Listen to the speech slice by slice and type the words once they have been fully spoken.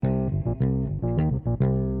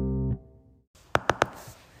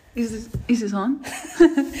Is this on?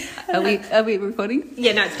 Are we recording?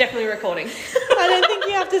 Yeah, no, it's definitely recording. I don't think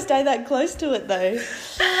you have to stay that close to it though.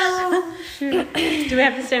 Do we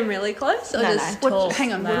have to stand really close or No, just no. talk?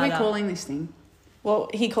 Hang on, what are we louder? calling this thing? Well,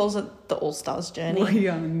 he calls it the All Stars journey. We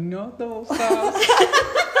are not the All Stars.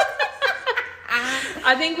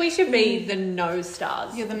 I think we should be the no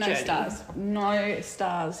stars. You're the no journey. stars. No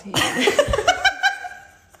stars here.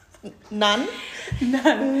 None.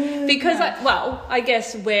 Because, I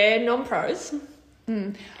guess we're non-pros.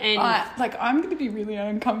 And I'm going to be really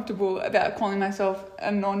uncomfortable about calling myself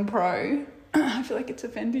a non-pro. I feel like it's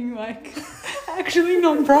offending, actually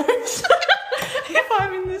non-pros. If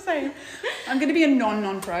I'm in the same. I'm going to be a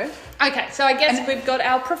non-pro. okay, so I guess we've got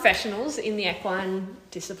our professionals in the equine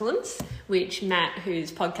disciplines, which Matt,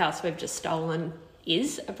 whose podcast we've just stolen,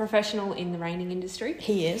 is a professional in the reining industry.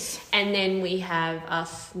 He is. And then we have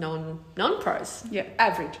us non-pros. Yeah,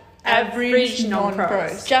 average. Average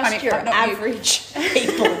non-pros. Just your not you. average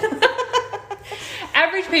people.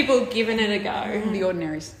 Average people giving it a go. The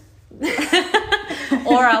ordinaries.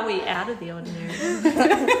 Or are we out of the ordinary?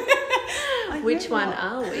 Which one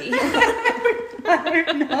are we? I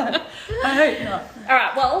hope not. All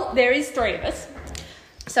right, well, there is three of us,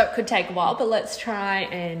 so it could take a while, but let's try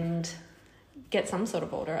and get some sort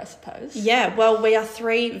of order, I suppose. Yeah, well, we are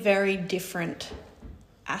three very different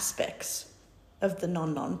aspects of the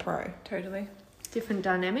non-pro. Totally. Different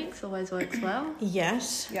dynamics always works well.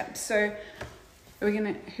 Yes. Yeah, so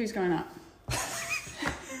who's going up?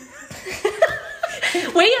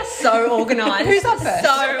 We are so organised. Who's up first?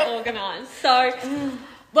 So organised. So,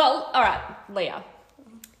 well, all right, Leah.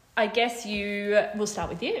 I guess we'll start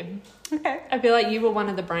with you. Okay. I feel like you were one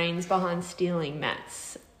of the brains behind stealing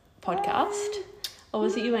Matt's podcast. Or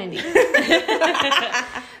was it you, Andy?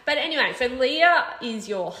 But anyway, so Leah is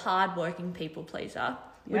your hard-working people pleaser.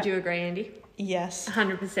 Would you agree, Andy? Yes.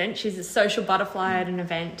 100%. She's a social butterfly at an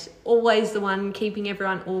event. Always the one keeping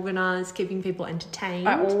everyone organised, keeping people entertained.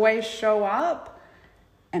 I always show up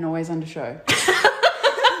and always undershow.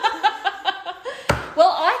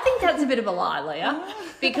 Well, I think that's a bit of a lie, Leah,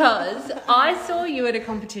 because I saw you at a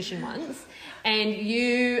competition once and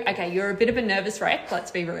you're a bit of a nervous wreck,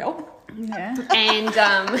 let's be real. Yeah. And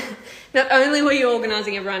not only were you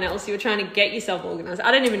organising everyone else, you were trying to get yourself organised.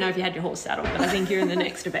 I don't even know if you had your horse saddled, but I think you're in the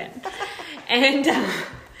next event. And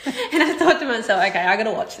I thought to myself, okay, I got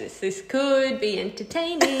to watch this. This could be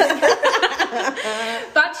entertaining.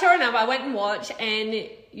 But sure enough, I went and watched and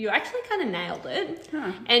you actually kind of nailed it.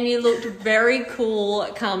 Huh. And you looked very cool,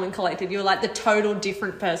 calm and collected. You were like the total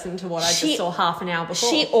different person to what I just saw half an hour before.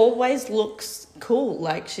 She always looks cool.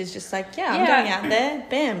 Like, she's just like, I'm going out there.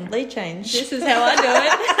 Bam, lead change. This is how I do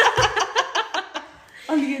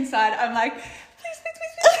it. On the inside, I'm like, please.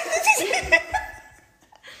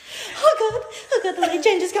 Oh God, the lead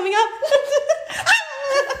change is coming up.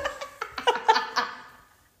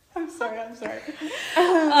 I'm sorry.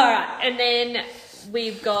 All right. And then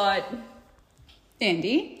we've got...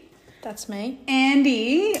 Andy. That's me.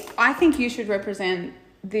 Andy, I think you should represent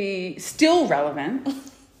the still relevant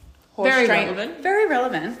Very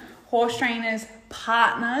relevant horse trainers,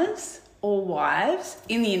 partners or wives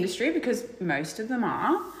in the industry, because most of them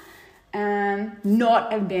are,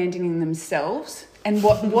 not abandoning themselves and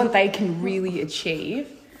what they can really achieve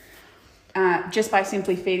just by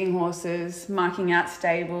simply feeding horses, marking out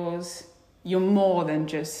stables. You're more than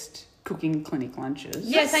just cooking clinic lunches.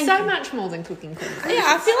 Yeah, so much more than cooking clinic. Yeah,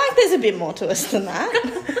 I feel like there's a bit more to us than that.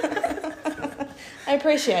 I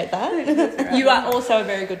appreciate that. You are also a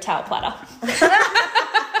very good towel platter.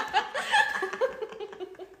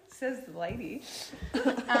 Says the lady.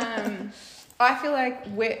 I feel like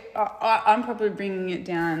I'm probably bringing it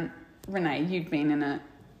down. Renee, you've been in it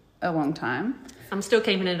a long time. I'm still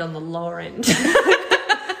keeping it on the lower end.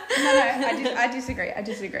 No, I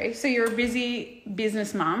disagree. So you're a busy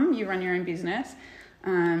business mum. You run your own business,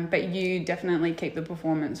 but you definitely keep the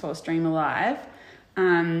performance horse dream alive.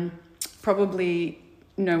 Probably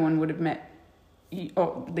no one would have met you,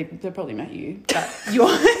 or they probably met you, but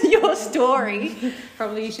your story.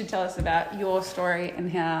 Probably you should tell us about your story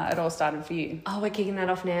and how it all started for you. Oh, we're kicking that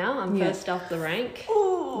off now? I'm first off the rank.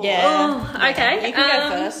 Ooh. Yeah. Oh, okay. You can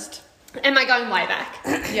go first. Am I going way back?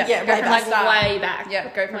 Yeah, way back. Way back.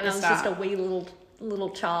 Yeah, go from when the I was start. just a wee little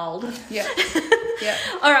child. Yeah. Yeah.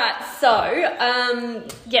 All right, so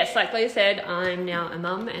yes, like Leah said, I'm now a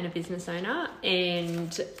mum and a business owner,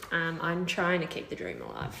 and I'm trying to keep the dream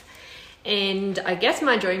alive. And I guess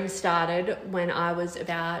my dream started when I was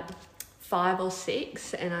about 5 or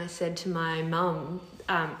 6, and I said to my mum,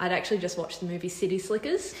 I'd actually just watched the movie City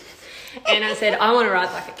Slickers, And I said, I want to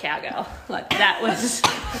ride like a cowgirl. Like that was,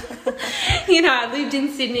 you know, I lived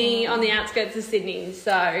in Sydney, on the outskirts of Sydney.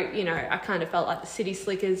 So, you know, I kind of felt like the city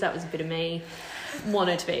slickers. That was a bit of me.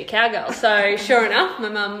 Wanted to be a cowgirl. So sure enough, my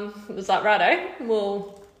mum was like, righto,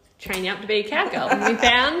 we'll train you up to be a cowgirl. And we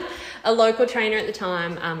found a local trainer at the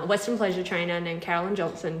time, a Western Pleasure trainer named Carolyn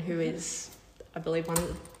Johnson, who is, I believe, one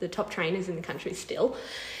of the top trainers in the country still.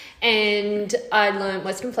 And I learned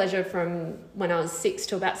Western Pleasure from when I was 6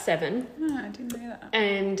 to about 7. Oh, I didn't know that.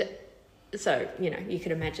 And so, you know, you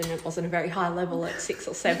could imagine it wasn't a very high level at 6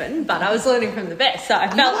 or 7, but I was learning from the best. So I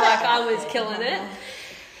felt like I was killing it.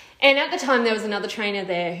 And at the time, there was another trainer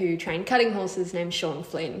there who trained cutting horses named Sean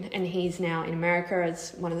Flynn, and he's now in America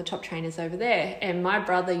as one of the top trainers over there. And my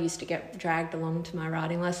brother used to get dragged along to my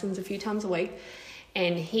riding lessons a few times a week,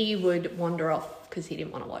 and he would wander off because he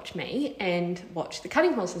didn't want to watch me and watch the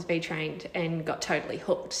cutting horses be trained and got totally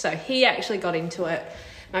hooked. So he actually got into it.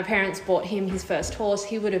 My parents bought him his first horse.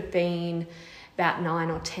 He would have been about 9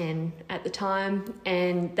 or 10 at the time,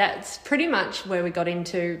 and that's pretty much where we got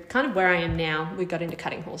into, kind of where I am now. We got into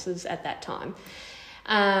cutting horses at that time.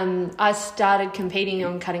 I started competing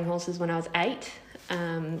on cutting horses when I was 8.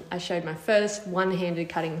 I showed my first one-handed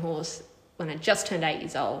cutting horse when I just turned 8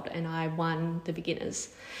 years old, and I won the beginners.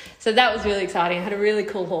 So that was really exciting. I had a really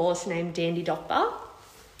cool horse named Dandy Dockbar,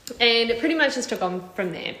 and it pretty much just took on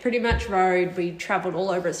from there. Pretty much rode, we travelled all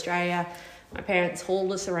over Australia. My parents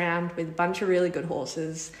hauled us around with a bunch of really good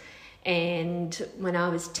horses. And when I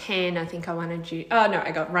was 10, I think I won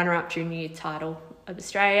I got runner-up junior youth title of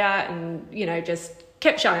Australia, and, you know, just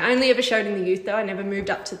kept showing. I only ever showed in the youth though. I never moved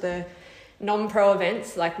up to the non-pro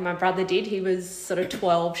events like my brother did. He was sort of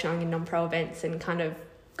 12 showing in non-pro events and kind of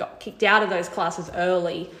got kicked out of those classes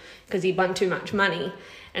early because he won too much money.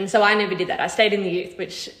 And so I never did that. I stayed in the youth,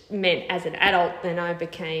 which meant as an adult then I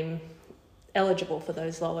became eligible for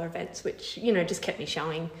those lower events, which, you know, just kept me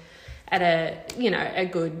showing at a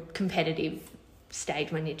good competitive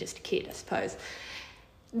stage when you're just a kid, I suppose.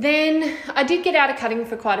 Then I did get out of cutting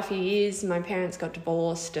for quite a few years. My parents got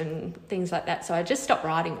divorced and things like that, so I just stopped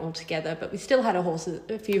riding altogether, but we still had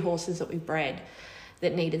a few horses that we bred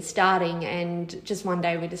that needed starting, and just one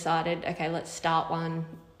day we decided, okay, let's start one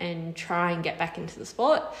and try and get back into the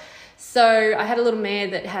sport. So I had a little mare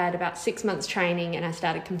that had about 6 months training, and I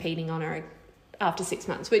started competing on her after 6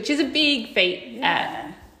 months, which is a big feat.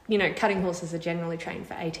 You know, cutting horses are generally trained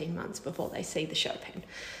for 18 months before they see the show pen.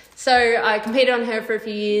 So I competed on her for a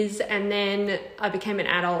few years, and then I became an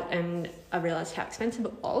adult and I realised how expensive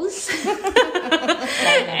it was.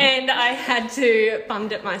 And I had to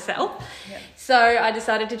fund it myself. Yep. So I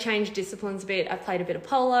decided to change disciplines a bit. I played a bit of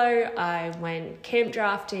polo, I went camp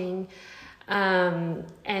drafting, and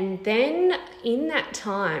then in that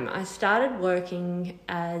time I started working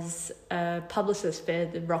as a publicist for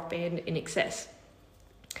the rock band In Excess.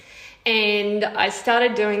 And I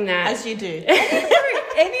started doing that. As you do.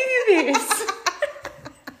 Any of this.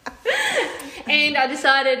 And I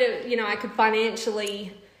decided, you know, I could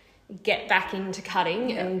financially get back into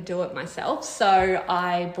cutting and do it myself. So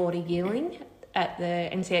I bought a yearling at the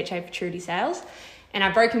NCHA Futurity Sales, and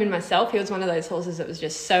I broke him in myself. He was one of those horses that was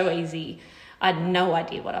just so easy. I had no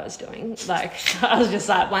idea what I was doing. Like, I was just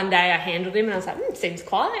like, one day I handled him and I was like, seems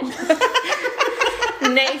quiet. The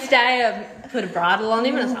next day I put a bridle on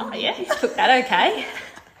him and I was like, oh yeah, he took that okay.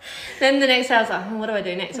 Then the next day I was like, what do I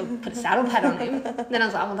do next? I'll put a saddle pad on him. Then I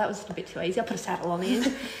was like, well, that was a bit too easy. I'll put a saddle on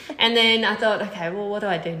him. And then I thought, okay, well, what do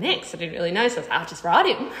I do next? I didn't really know, so I was like, I'll just ride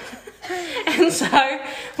him. And so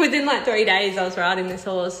within like 3 days I was riding this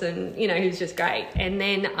horse, and, you know, he was just great. And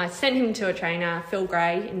then I sent him to a trainer, Phil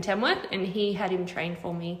Gray in Tamworth, and he had him trained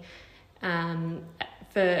for me as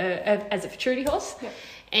a futurity horse. Yep.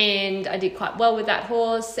 And I did quite well with that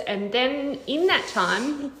horse. And then in that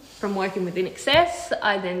time, from working with In Excess,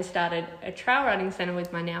 I then started a trail riding centre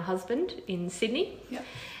with my now husband in Sydney. Yep.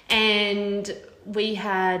 And we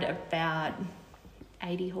had about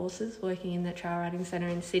 80 horses working in the trail riding centre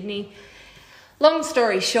in Sydney. Long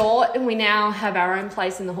story short, we now have our own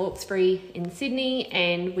place in the Hawkesbury in Sydney,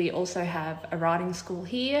 and we also have a riding school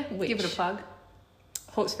here. Give it a plug.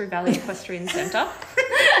 Hawkesbury Valley Equestrian Centre,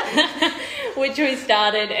 which we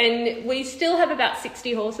started, and we still have about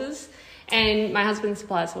 60 horses, and my husband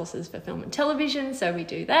supplies horses for film and television, so we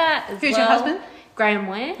do that as Who's your husband? Graham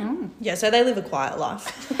Ware. Yeah, so they live a quiet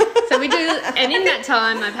life. So we do, and in that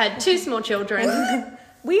time I've had 2 small children.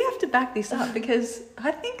 We have to back this up because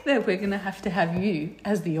I think that we're going to have you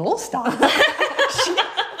as the all-star.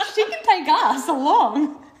 she can take us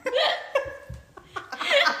along.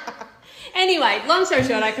 Anyway, long story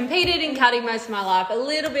short, I competed in cutting most of my life, a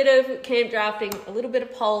little bit of camp drafting, a little bit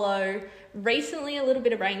of polo, recently a little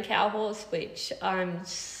bit of rein cow horse, which I'm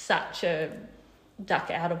such a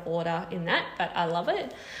duck out of water in that, but I love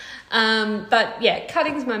it. But yeah,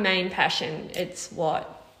 cutting's my main passion. It's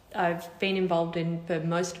what I've been involved in for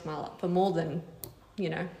most of my life, for more than,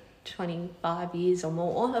 25 years or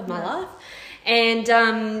more of my life. And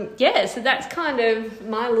so that's kind of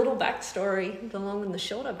my little backstory, the long and the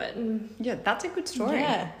short of it. And Yeah, that's a good story.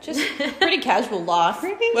 Yeah, just pretty casual life.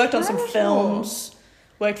 Worked on some films,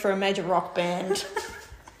 worked for a major rock band,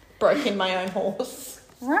 broke in my own horse.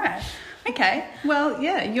 Right. Okay. Well,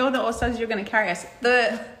 yeah, you're the horses, you're going to carry us.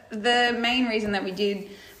 The main reason that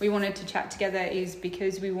we wanted to chat together is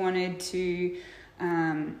because we wanted to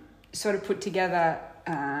sort of put together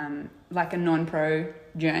like a non-pro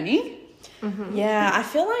journey. Mm-hmm. Yeah, I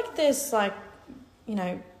feel like there's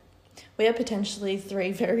we are potentially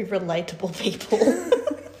 3 very relatable people.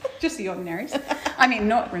 Just the ordinaries. I mean,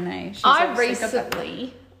 not Renee. She's I obviously got that-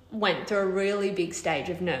 recently went through a really big stage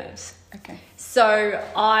of nerves. Okay. So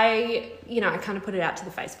I kind of put it out to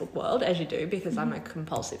the Facebook world, as you do, because I'm a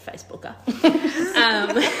compulsive Facebooker.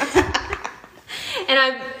 And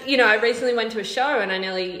I recently went to a show and I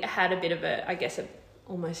nearly had a bit of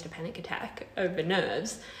almost a panic attack over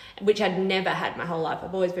nerves, which I'd never had my whole life.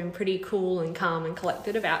 I've always been pretty cool and calm and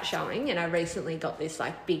collected about showing, and I recently got this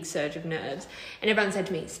big surge of nerves. And everyone said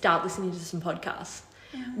to me, start listening to some podcasts.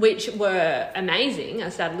 Which were amazing. I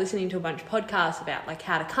started listening to a bunch of podcasts about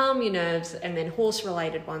how to calm your nerves, and then horse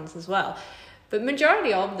related ones as well. But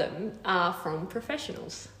majority of them are from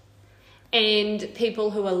professionals and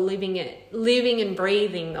people who are living and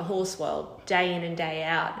breathing the horse world day in and day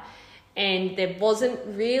out. And there wasn't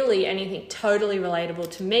really anything totally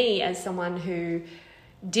relatable to me as someone who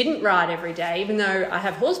didn't ride every day. Even though I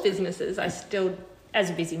have horse businesses, I still, as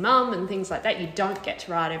a busy mum and things like that, you don't get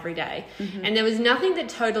to ride every day. Mm-hmm. And there was nothing that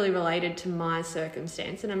totally related to my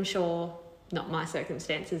circumstance, and I'm sure not my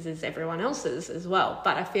circumstances is everyone else's as well.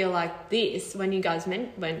 But I feel like this, when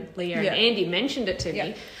when Leah and Andy mentioned it to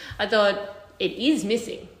me, I thought it is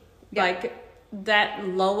missing. Yeah. That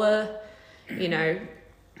lower,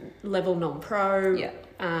 level non-pro. Yeah.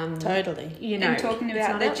 Totally. And talking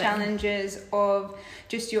about the challenges of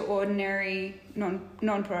just your ordinary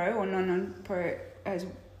non-pro or non-pro, as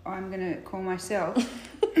I'm going to call myself,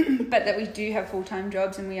 but that we do have full-time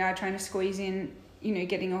jobs and we are trying to squeeze in,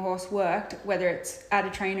 getting a horse worked, whether it's at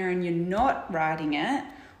a trainer and you're not riding it,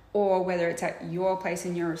 or whether it's at your place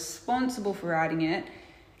and you're responsible for riding it,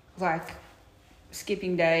 like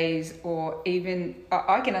skipping days, or even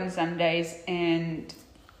I can understand days and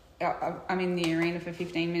I'm in the arena for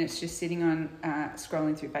 15 minutes just sitting on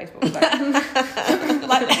scrolling through Facebook.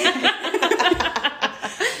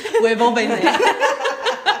 We've all been there.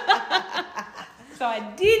 So I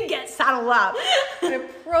did get saddled up. But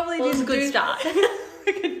it probably was a good start.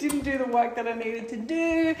 I didn't do the work that I needed to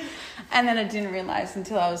do. And then I didn't realise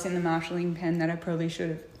until I was in the marshalling pen that I probably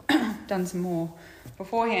should have done some more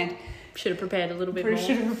beforehand. Should have prepared a little bit more.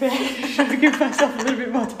 Should have given myself a little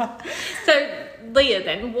bit more time. So, Leah,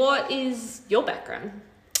 then, what is your background?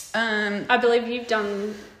 I believe you've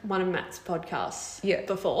done one of Matt's podcasts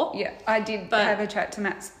before. Yeah, I did have a chat to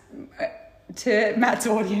Matt's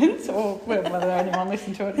audience, or whether anyone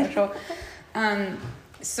listened to it, I'm not sure.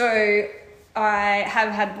 So I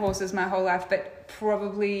have had horses my whole life, but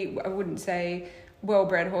probably I wouldn't say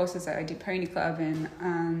well-bred horses. I did pony club, and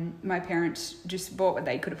my parents just bought what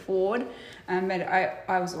they could afford. But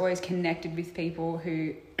I was always connected with people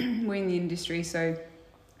who were in the industry, so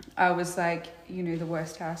I was like, the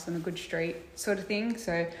worst house on a good street sort of thing.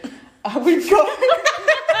 So I would go.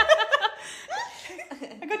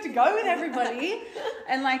 I got to go with everybody,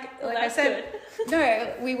 and like I said,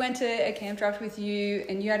 no, we went to a camp draft with you,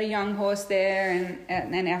 and you had a young horse there,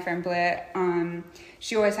 and our friend Blair,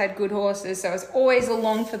 she always had good horses, so I was always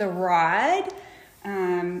along for the ride.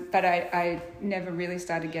 But I never really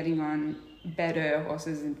started getting on better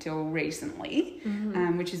horses until recently,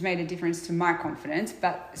 which has made a difference to my confidence.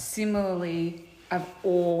 But similarly, I've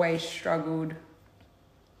always struggled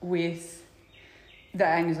with the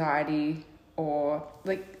anxiety or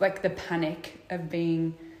like the panic of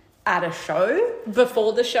being at a show.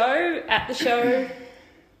 Before the show, at the show.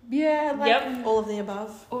 Yeah, all of the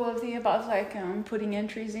above. All of the above, putting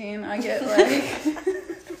entries in. I get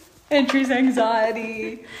entries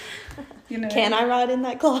anxiety. Can I ride in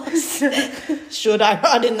that class? Should I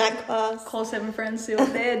ride in that class? Call 7 friends, see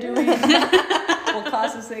what they're doing, what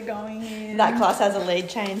classes they're going in. That class has a lead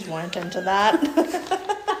change, won't enter that.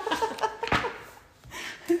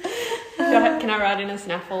 Can I ride in a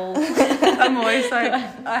snaffle? I'm always I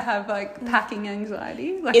have packing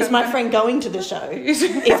anxiety. Is my friend going to the show?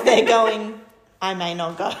 If they're going, I may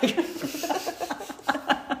not go.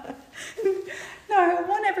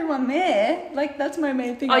 everyone there. Like, that's my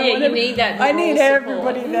main thing. Oh, yeah, you need that I need moral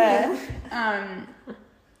everybody support. there.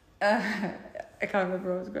 I can't remember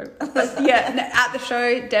what I was going. But yeah, no, at the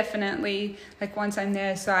show, definitely. Like, once I'm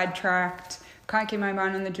there, sidetracked, can't keep my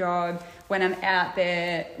mind on the job. When I'm out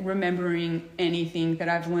there, remembering anything that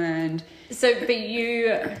I've learned. So, but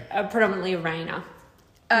you are predominantly a reiner.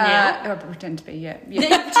 Now? I pretend to be, yeah.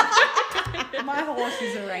 My horse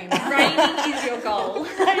is a reiner. Reining is your goal.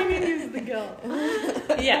 Reining is the goal.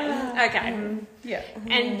 Yeah, okay. Yeah.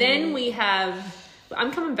 And then we have,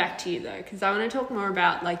 I'm coming back to you though, because I want to talk more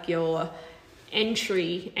about like your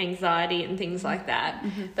entry anxiety and things like that.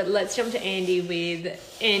 But let's jump to Andy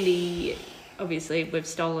with Andy. Obviously, we've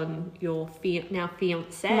stolen your now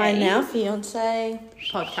fiance. My now fiance.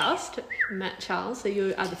 Podcast, Matt Charles. So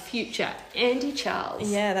you are the future Andy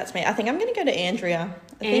Charles. Yeah, that's me. I think I'm going to go to Andrea.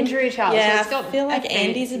 Andrea Charles. Yeah, So it's got I feel like a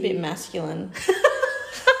Andy's a fancy- bit masculine.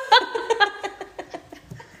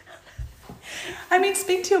 I mean,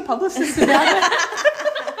 speak to your publicist about it.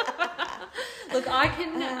 Look, I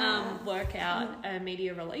can work out a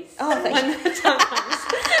media release Oh, thank when the time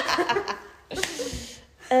comes.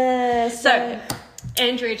 So,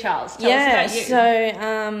 Andrea Charles, tell us about you.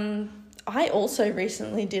 So I also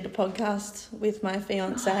recently did a podcast with my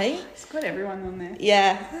fiance. It's got everyone on there.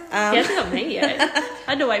 Yeah. He hasn't got me yet.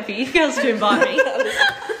 I had to wait for you girls to invite me.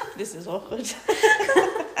 This is awkward.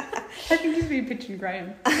 I think you'd be pitching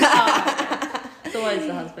Graham. It's always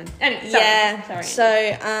the husband. Anyway, sorry. Yeah. Sorry.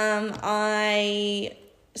 So I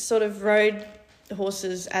sort of rode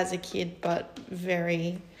horses as a kid, but there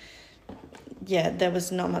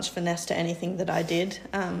was not much finesse to anything that I did.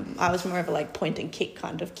 I was more of a like point and kick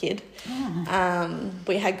kind of kid.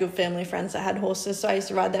 We had good family friends that had horses, so I used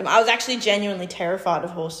to ride them. I was actually genuinely terrified of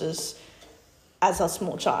horses as a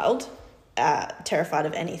small child, terrified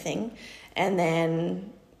of anything. And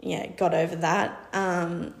then, got over that.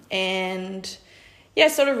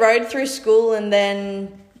 Sort of rode through school and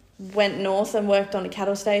then went north and worked on a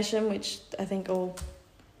cattle station, which I think all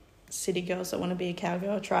city girls that want to be a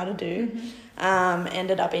cowgirl try to do.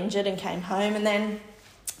 Ended up injured and came home, and then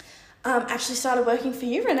actually started working for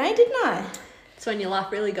you, Renee, didn't I? That's when your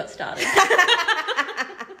life really got started.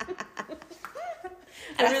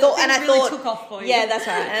 And I things really thought, took off for you. yeah, that's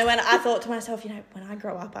right. And when I thought to myself, when I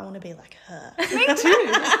grow up, I want to be like her. Me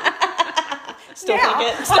too. Still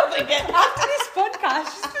think it. After this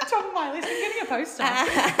podcast, just the top of my list. I'm getting a poster.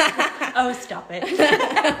 Oh, stop it.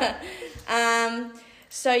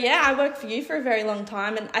 So yeah, I worked for you for a very long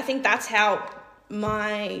time, and I think that's how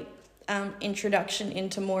my introduction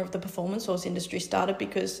into more of the performance horse industry started,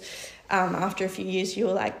 because after a few years you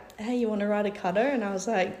were like, hey, you want to ride a cutter? And I was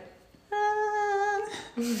like,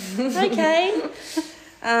 okay.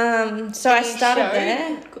 So I started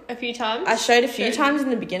there. A few times? I showed a few times in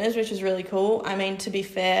the beginners, which was really cool. I mean, to be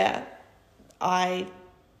fair, I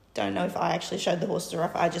don't know if I actually showed the horses or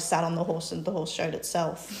if I just sat on the horse and the horse showed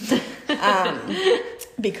itself.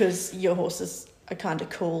 Because your horses are kind of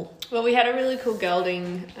cool. Well, we had a really cool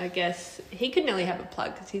gelding, I guess. He could nearly have a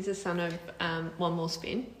plug because he's the son of One More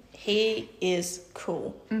Spin. He is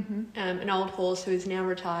cool. An old horse who is now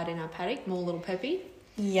retired in our paddock, more Little Peppy.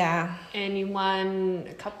 Yeah. And you won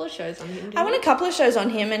a couple of shows on him, didn't I won you? a couple of shows on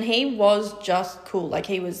him, and he was just cool. Like,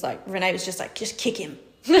 he was like, Renee was just like, just kick him.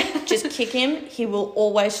 Just kick him. He will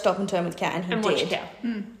always stop and turn with the cow, and he And did. watch cow.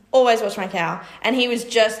 Always watch my cow. And he was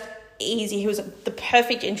just easy. He was the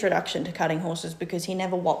perfect introduction to cutting horses because he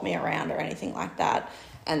never whopped me around or anything like that.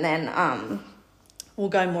 And then we'll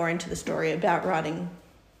go more into the story about riding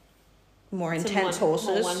more intense horses.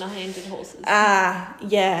 More one-handed horses.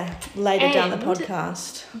 Later down the And-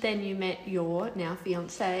 podcast. Then you met your now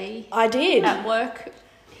fiance I did. at work.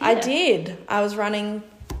 I here. did. I was running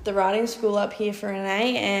the riding school up here for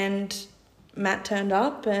Renee, and Matt turned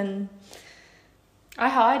up, and I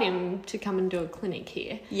hired him to come and do a clinic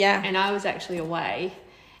here. yeah. And I was actually away.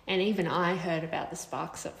 And even I heard about the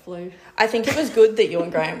sparks that flew. I think it was good that you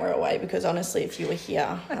and Graham were away, because honestly, if you were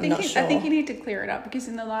here, I'm not sure. I think you need to clear it up, because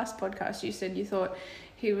in the last podcast you said you thought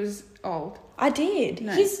he was old. I did.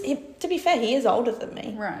 No. To be fair, he is older than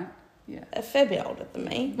me. Right. Yeah. A fair bit older than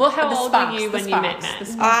me. Well, how The old sparks, were you the when you met sparks, Matt? the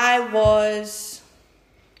sparks. I was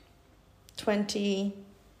 25,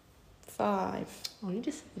 Oh, you're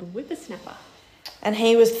just a little whippersnapper. and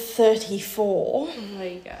he was 34, Oh, there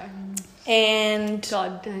you go. and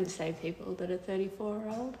God, don't say people that are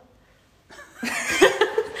 34-year-old.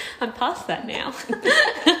 I'm past that now.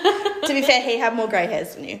 to be fair, he had more grey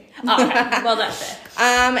hairs than you. Oh, okay. Well, that's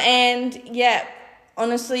fair. And yeah,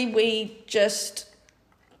 honestly, there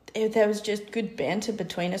was just good banter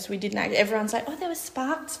between us. We didn't everyone's like, oh, there were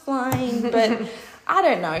sparks flying, but I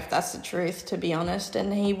don't know if that's the truth, to be honest,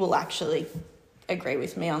 and he will actually agree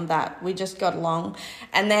with me on that. We just got along.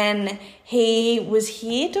 And then he was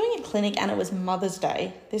here doing a clinic, and it was Mother's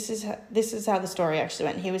Day. This is how the story actually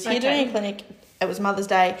went. He was here doing a clinic. It was Mother's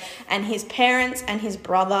Day, and his parents and his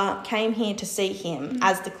brother came here to see him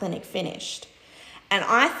as the clinic finished. And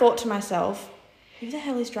I thought to myself, who the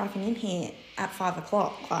hell is driving in here at 5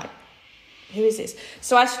 o'clock? Like, who is this?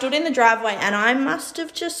 So I stood in the driveway, and I must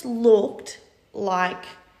have just looked like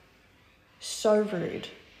so rude.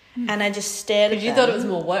 And I just stared at them. You thought it was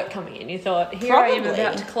more work coming in. You thought, here I am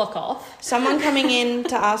about to clock off. Someone coming in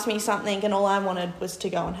to ask me something, and all I wanted was to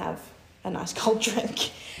go and have a nice cold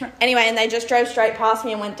drink. Anyway, and they just drove straight past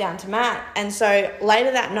me and went down to Matt. And so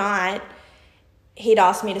later that night, he'd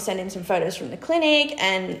asked me to send in some photos from the clinic,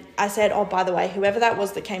 and I said, oh, by the way, whoever that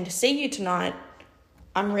was that came to see you tonight,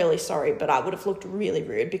 I'm really sorry, but I would have looked really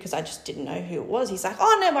rude because I just didn't know who it was. He's like,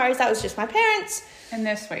 oh, no worries, that was just my parents. And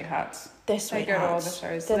they're sweethearts. They're sweethearts. They go to all the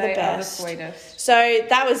shows. They're They the are the best. sweetest. So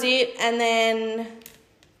that was it, and then...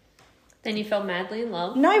 Then you fell madly in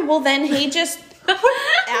love. No, well, then he just...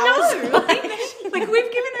 hours Like,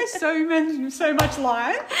 we've given her so much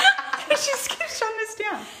line. She just keeps shutting us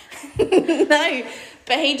down. No,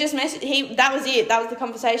 but he just messaged... That was it. That was the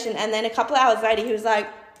conversation. And then a couple of hours later, he was like,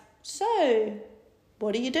 so,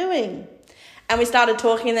 what are you doing? And we started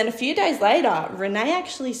talking, and then a few days later, Renee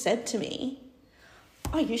actually said to me,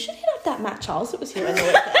 oh, you should hit up that Matt Charles that was here on the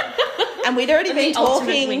weekend. And we'd already been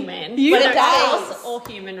talking wingman. You for are Horse days. or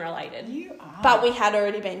human related. You are. But we had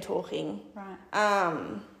already been talking. Right.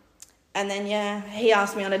 And then, yeah, he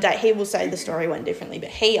asked me on a date. He will say the story went differently, but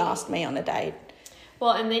he asked me on a date.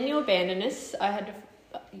 Well, and then you abandoned us. I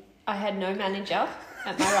had no manager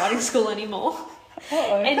at my riding school anymore.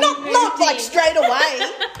 Uh-oh. And you Not moved like in. straight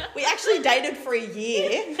away. We actually dated for a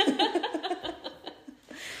year.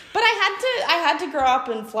 But I had to grow up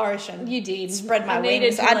and flourish and You did. spread my I needed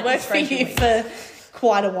wings. to I'd let worked for spread your you wings. for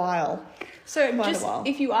quite a while. So Quite a just while.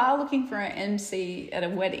 if you are looking for an MC at a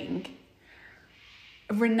wedding,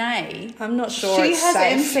 Renee, I'm not sure she it's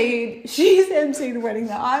has safe. she's MC'd the wedding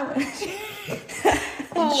that I went to.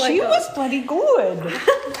 Oh my She God. was bloody good.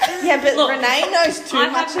 Yeah, but Look, Renee knows too I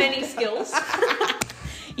much. have many skills.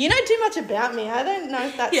 You know too much about me. I don't know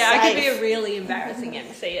if that's Yeah, safe. I could be a really embarrassing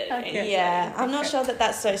MC at any. Yeah, I'm not sure that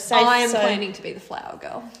that's so safe. I am so planning to be the flower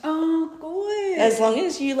girl. Oh, good. as long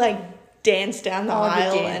as you like dance down the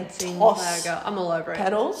aisle and dancing toss flower girl. I'm all over it.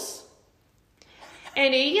 pedals.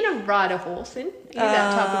 And are you going to ride a horse in? Are you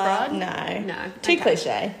that type of ride? No. No. Too Okay.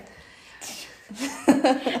 cliche.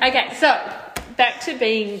 Okay, so back to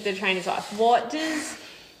being the trainer's wife. What does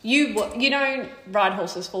you don't ride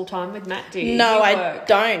horses full time with Matt, do you? No, You I work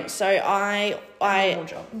don't. So I normal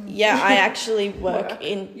job. yeah, I actually work Work.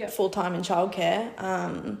 in Yep. full time in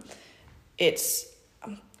childcare. It's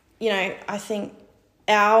I think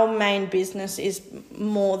our main business is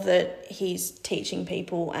more that he's teaching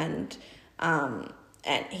people and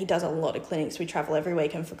he does a lot of clinics. We travel every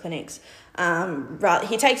weekend for clinics.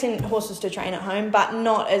 He takes in horses to train at home, but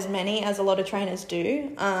not as many as a lot of trainers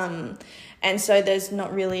do. And so there's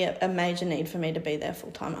not really a major need for me to be there full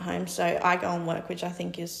time at home. So I go and work, which I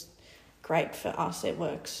think is great for us. It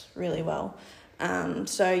works really well.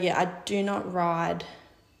 So yeah, I do not ride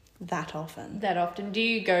that often. that often. Do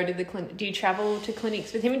you go to the clinic? Do you travel to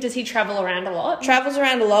clinics with him? Does he travel around a lot? Travels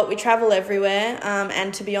around a lot. We travel everywhere.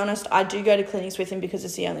 And to be honest, I do go to clinics with him because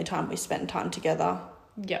it's the only time we spend time together.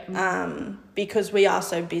 Yeah. Because we are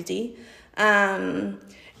so busy.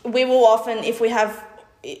 We will often, if we have,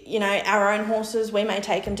 our own horses, we may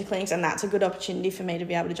take them to clinics, and that's a good opportunity for me to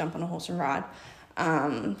be able to jump on a horse and ride.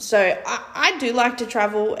 So I do like to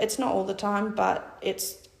travel. It's not all the time, but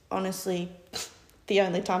it's honestly the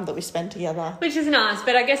only time that we spend together. Which is nice,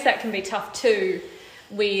 but I guess that can be tough too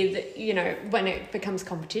with, when it becomes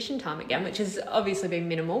competition time again, which has obviously been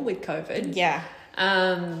minimal with COVID. Yeah.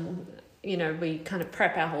 We kind of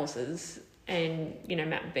prep our horses and,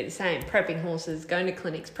 Matt would be the same, prepping horses, going to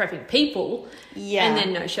clinics, prepping people, Yeah. and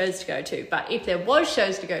then no shows to go to. But if there was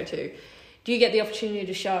shows to go to, do you get the opportunity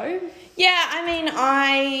to show? Yeah, I mean,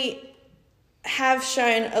 I have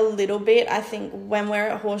shown a little bit. I think when we're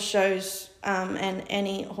at horse shows, and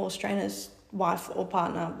any horse trainer's wife or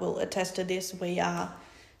partner will attest to this, we are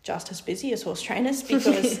just as busy as horse trainers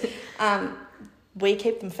because we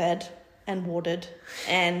keep them fed and watered,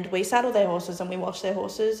 and we saddle their horses and we wash their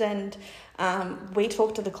horses, and we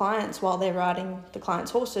talk to the clients while they're riding the clients'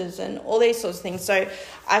 horses and all these sorts of things. So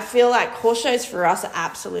I feel like horse shows for us are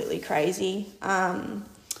absolutely crazy.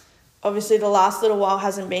 Obviously the last little while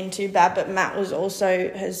hasn't been too bad, but Matt was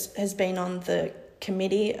also has been on the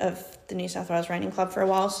committee of the New South Wales Reining Club for a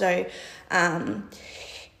while. So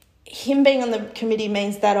him being on the committee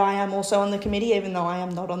means that I am also on the committee, even though I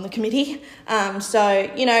am not on the committee. So,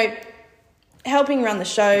 you know, helping run the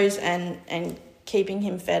shows and keeping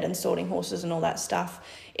him fed and sorting horses and all that stuff,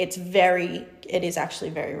 it is actually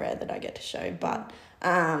very rare that I get to show. But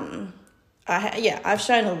I've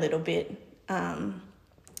shown a little bit.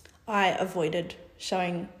 I avoided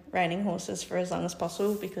showing reining horses for as long as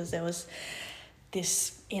possible because there was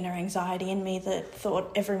this inner anxiety in me that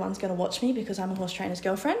thought everyone's going to watch me because I'm a horse trainer's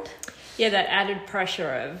girlfriend. Yeah, that added pressure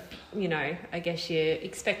of, you know, I guess you're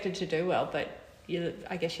expected to do well, but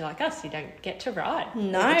I guess you're like us, you don't get to ride.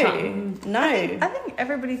 No. I think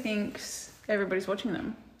everybody thinks everybody's watching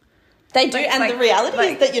them. They do, and the reality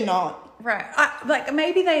is that you're not. Right.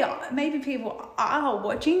 Maybe people are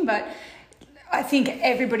watching, but I think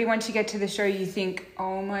everybody, once you get to the show, you think,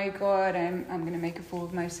 oh my God, I'm going to make a fool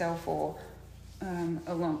of myself, or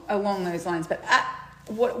along those lines. But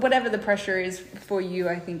whatever the pressure is for you,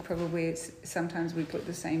 I think probably it's sometimes we put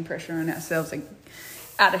the same pressure on ourselves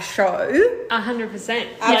at a show. 100%.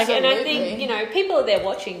 Absolutely. And I think, you know, people are there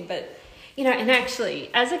watching, but, you know, and actually,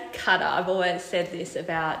 as a cutter, I've always said this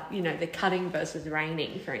about, you know, the cutting versus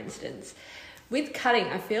reining, for instance. With cutting,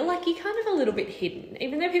 I feel like you're kind of a little bit hidden.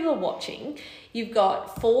 Even though people are watching, you've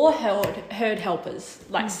got 4 herd helpers,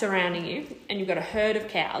 like, surrounding you, and you've got a herd of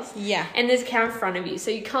cows. Yeah. And there's a cow in front of you. So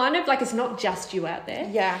you kind of, like, it's not just you out there.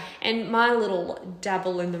 Yeah. And my little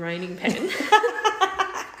dabble in the reining pen...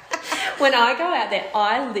 When I go out there,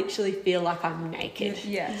 I literally feel like I'm naked.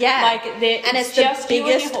 Yeah. Yeah. Like, and it's just the you and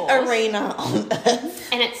your biggest horse, arena on earth.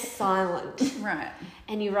 and it's silent. Right.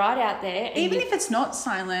 And you ride out there. And Even if it's not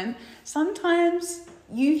silent, sometimes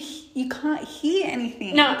you can't hear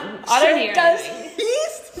anything. No, I don't hear anything.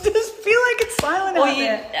 It does feel like it's silent Or out you,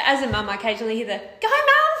 there. as a mum, I occasionally hear the, go mum!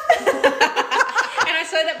 And I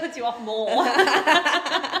swear that puts you off more.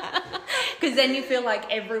 Because then you feel like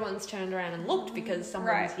everyone's turned around and looked because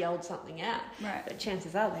someone's yelled something out. Right. But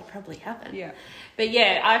chances are they probably haven't. Yeah. But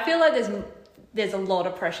yeah, I feel like there's a lot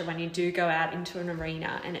of pressure when you do go out into an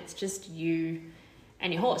arena and it's just you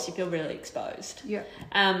and your horse. You feel really exposed. Yeah.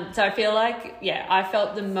 So I feel like, I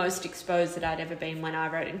felt the most exposed that I'd ever been when I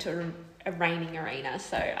rode into a reining arena.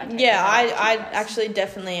 So I actually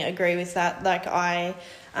definitely agree with that. Like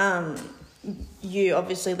you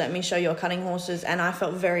obviously let me show your cutting horses, and I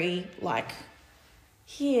felt very like,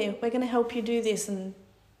 here, we're going to help you do this, and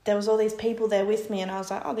there was all these people there with me, and I was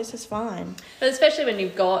like, oh, this is fine. But especially when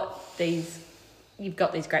you've got these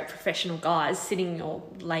great professional guys or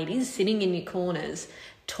ladies sitting in your corners,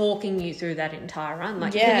 talking you through that entire run.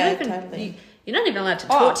 Like, totally. You're not even allowed to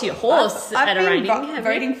talk to your horse at a reining. I've been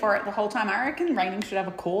voting for it the whole time. I reckon reining should have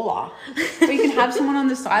a caller. We can have someone on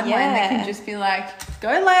the sideline that can just be like,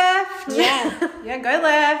 go left. Yeah. Yeah, go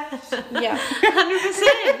left. Yeah.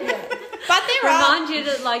 100%. But there Remind you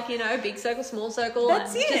to, like, you know, big circle, small circle.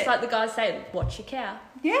 That's and it. Just like the guys say, watch your cow.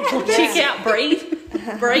 Yeah. Watch your cow. Breathe.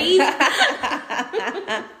 Breathe.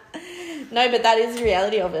 No, but that is the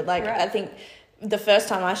reality of it. Like, Right. I think the first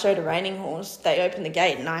time I showed a reining horse, they opened the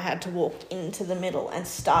gate and I had to walk into the middle and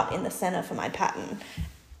start in the centre for my pattern.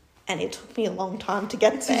 And it took me a long time to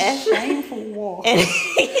get there. Shameful walk. And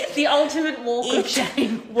The ultimate walk of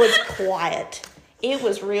shame. it was quiet. It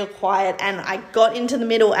was real quiet. And I got into the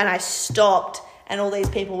middle and I stopped and all these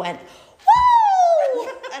people went, woo!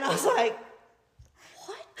 And I was like,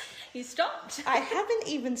 You stopped. I haven't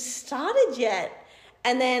even started yet.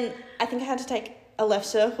 And then I think I had to take a left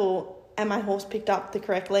circle and my horse picked up the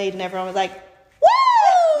correct lead and everyone was like,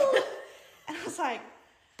 woo! And I was like,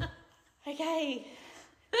 okay,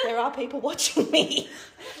 there are people watching me.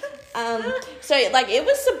 So, like, it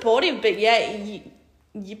was supportive, but yeah,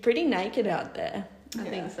 you're pretty naked out there. I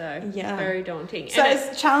think so. Yeah. Very daunting. So And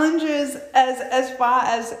as challenges, as far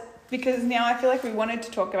as, because now I feel like we wanted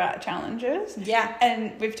to talk about challenges. Yeah.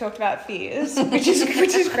 And we've talked about fears, which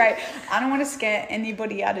is great. I don't want to scare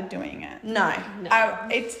anybody out of doing it. No.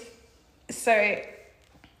 So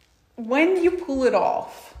when you pull it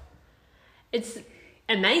off, it's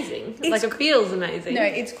amazing. It feels amazing. no,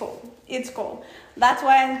 it's cool. It's cool. That's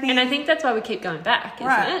why I think. And I think that's why we keep going back, isn't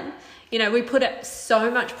Right. it? You know, we put so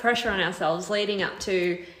much pressure on ourselves leading up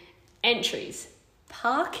to entries.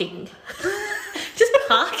 Parking. Just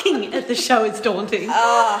parking at the show is daunting.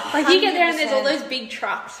 Like, you get there and there's all those big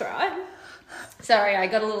trucks, right? Sorry, I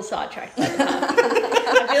got a little sidetracked.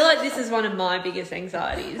 I feel like this is one of my biggest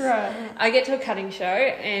anxieties. Right. I get to a cutting show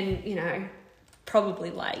and, you know, probably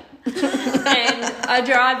late. And I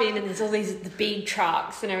drive in and there's all the big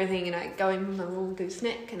trucks and everything, and I go in with my little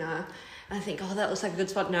gooseneck and I think, oh, that looks like a good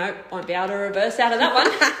spot. No, won't be able to reverse out of that one.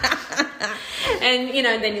 And,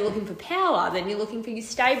 then you're looking for power, then you're looking for your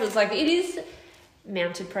stables. Like, it is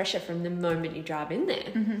mounted pressure from the moment you drive in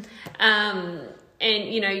there.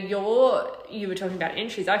 And, you were talking about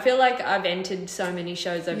entries. I feel like I've entered so many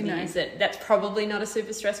shows over the years that's probably not a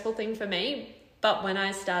super stressful thing for me. But when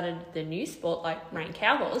I started the new sport, like Rain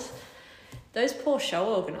Cow Horse, those poor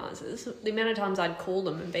show organisers, the amount of times I'd call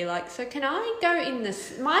them and be like, so can I go in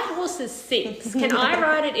this? My horse is 6. Can I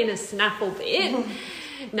ride it in a snaffle bit?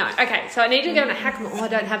 No. Okay, so I need to go in a hackamore. Oh, I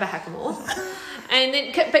don't have a hackamore. And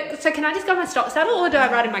then, so can I just go in my stock saddle or do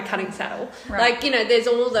I ride in my cutting saddle? Right. Like, there's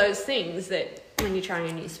all those things that when you're trying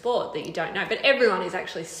a new sport that you don't know. But everyone is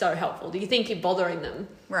actually so helpful. You think you're bothering them.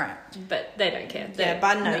 Right. But they don't care.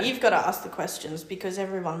 But no, you've got to ask the questions because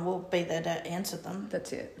everyone will be there to answer them.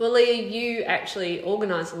 That's it. Well, Leah, you actually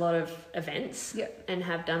organise a lot of events and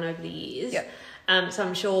have done over the years. Yep. So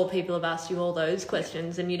I'm sure people have asked you all those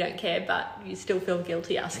questions and you don't care, but you still feel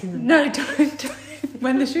guilty asking them. No, don't.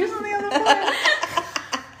 When the shoe's on the other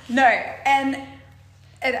foot. No, and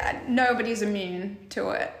nobody's immune to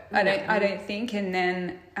it. I don't think. And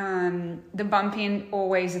then the bumping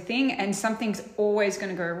always a thing, and something's always going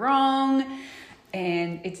to go wrong.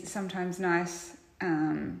 And it's sometimes nice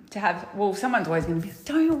to have. Well, someone's always going to be,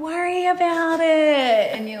 don't worry about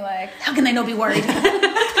it, and you're like, how can they not be worried?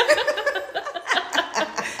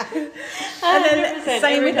 And then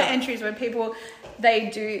same with the entries where people, they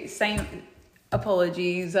do same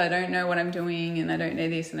apologies. I don't know what I'm doing, and I don't know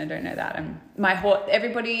this, and I don't know that. And my horse,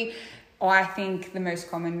 everybody. I think the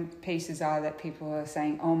most common pieces are that people are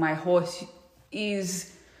saying, "Oh, my horse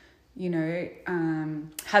is,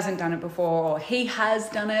 hasn't done it before, or he has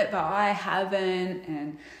done it, but I haven't,"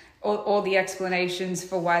 and all the explanations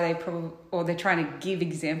for why they or they're trying to give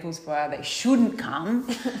examples for why they shouldn't come,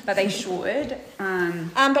 but they should.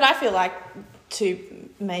 But I feel like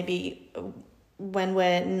maybe when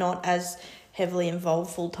we're not as heavily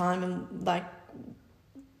involved full time, and like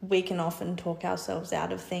we can often talk ourselves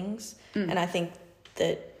out of things, and I think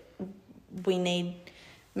that we need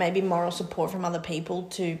maybe moral support from other people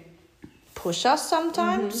to push us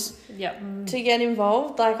sometimes to get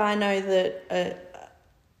involved. Like I know that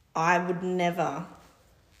I would never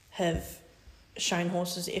have shown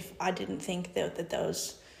horses if I didn't think that there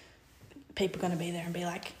was people going to be there and be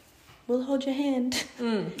like, we'll hold your hand.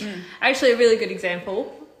 Actually, a really good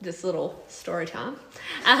example, just a little story time.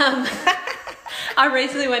 I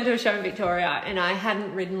recently went to a show in Victoria and I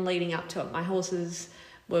hadn't ridden leading up to it. My horses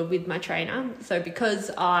were with my trainer. So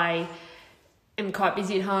because I am quite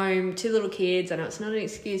busy at home, 2 little kids, I know it's not an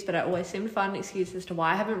excuse, but I always seem to find an excuse as to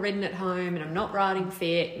why I haven't ridden at home and I'm not riding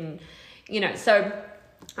fit. And, so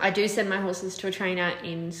I do send my horses to a trainer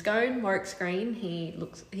in Scone, Warwick's Green.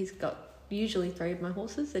 He's got usually 3 of my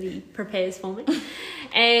horses that he prepares for me.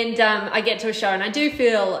 And I get to a show and I do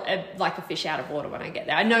feel like a fish out of water when I get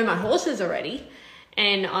there. I know my horses already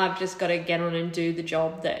and I've just got to get on and do the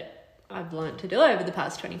job that I've learnt to do over the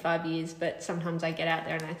past 25 years. But sometimes I get out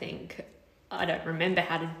there and I think, I don't remember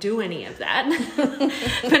how to do any of that,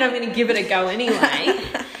 but I'm going to give it a go anyway.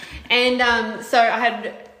 And so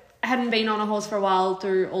I hadn't been on a horse for a while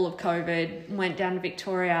through all of COVID, went down to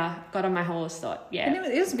Victoria, got on my horse, thought, And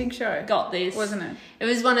it was a big show. Got this. Wasn't it? It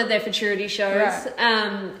was one of their futurity shows.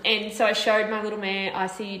 Right. And so I showed my little mare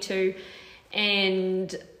ICU2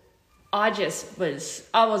 and I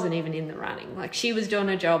wasn't even in the running. Like she was doing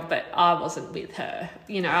her job, but I wasn't with her.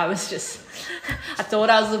 I was just, I thought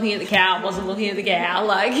I was looking at the cow, wasn't looking at the cow.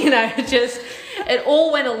 Like, it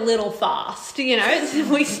all went a little fast,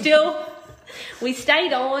 we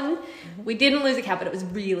stayed on, we didn't lose a cow, but it was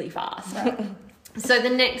really fast. Right. So the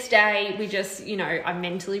next day we just, I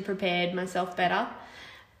mentally prepared myself better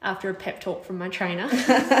after a pep talk from my trainer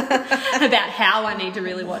about how I need to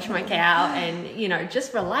really watch my cow and,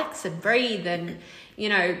 just relax and breathe and,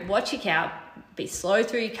 watch your cow, be slow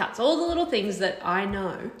through your cuts, all the little things that I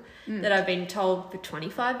know that I've been told for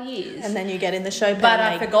 25 years. And then you get in the show. But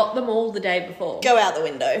I forgot them all the day before. Go out the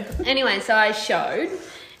window. Anyway, so I showed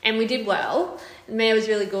and we did well. The mare was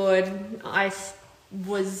really good. I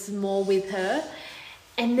was more with her.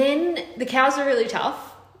 And then the cows were really tough.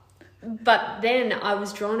 But then I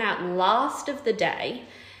was drawn out last of the day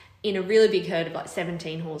in a really big herd of like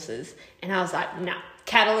 17 horses. And I was like, nah,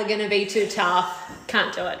 cattle are going to be too tough.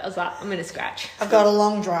 Can't do it. I was like, I'm going to scratch. I've got a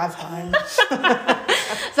long drive home.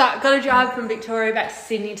 So I've got to drive from Victoria back to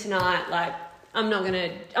Sydney tonight. Like, I'm not going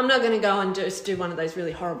to go and just do one of those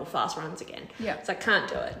really horrible fast runs again. Yeah. So I can't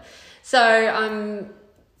do it. So I'm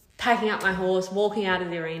packing up my horse, walking out of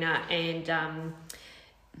the arena and,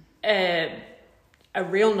 a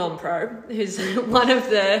real non-pro who's one of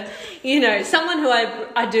the, someone who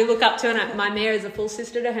I do look up to, and my mare is a full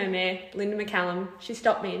sister to her mare, Linda McCallum. She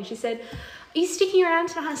stopped me and she said, "Are you sticking around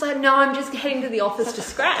tonight?" I was like, "No, I'm just heading to the office to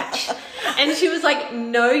scratch." And she was like,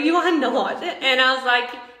 "No, you are not." And I was like,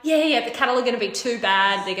 yeah, the cattle are going to be too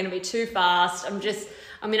bad. They're going to be too fast. I'm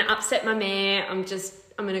going to upset my mare. I'm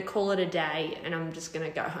going to call it a day and I'm just going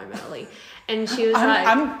to go home early. And she was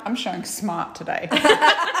I'm showing smart today.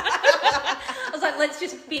 I was like, let's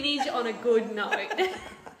just finish on a good note.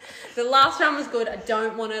 The last run was good. I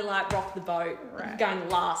don't want to rock the boat going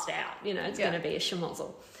last out. It's going to be a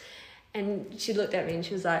schmozzle. And she looked at me and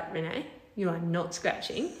she was like, "Renee, you are not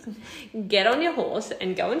scratching. Get on your horse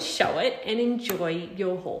and go and show it and enjoy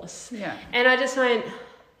your horse." Yeah. And I just went,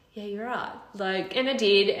 yeah, you're right. And I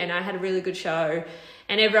did, and I had a really good show.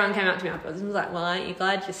 And everyone came up to me afterwards and was like, "Well, aren't you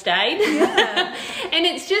glad you stayed?" Yeah. And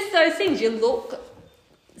it's just those things.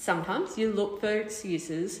 Sometimes you look for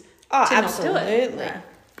excuses to absolutely. not do it. Right.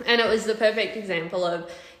 And it was the perfect example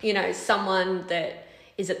of, someone that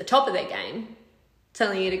is at the top of their game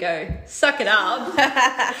telling you to go suck it up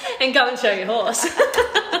and go and show your horse.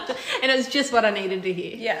 And it was just what I needed to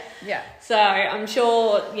hear. Yeah, yeah. So I'm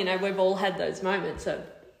sure, we've all had those moments of,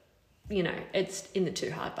 it's in the too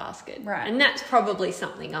hard basket. Right. And that's probably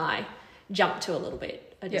something I jump to a little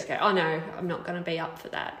bit. I just go, "Oh no, I'm not going to be up for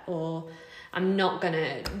that." Or I'm not going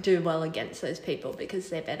to do well against those people because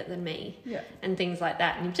they're better than me. Yeah. And things like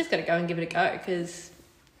that. And you've just got to go and give it a go, because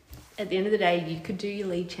at the end of the day, you could do your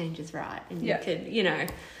lead changes right. And you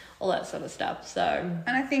could, all that sort of stuff. So.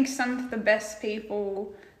 And I think some of the best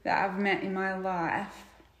people that I've met in my life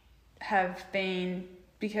have been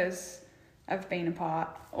because I've been a part,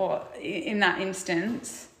 or in that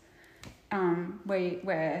instance,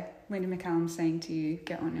 where Linda McCallum's saying to you,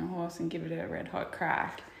 "Get on your horse and give it a red hot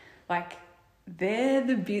crack." They're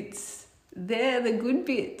the bits, they're the good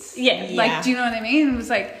bits. Yeah. Do you know what I mean? It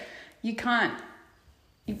was you can't,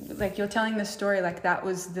 you're telling the story that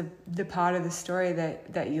was the part of the story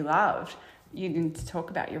that you loved. You didn't talk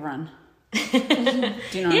about your run. Do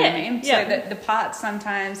you know what I mean? Yeah. So the parts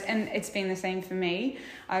sometimes, and it's been the same for me.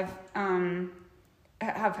 I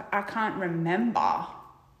can't remember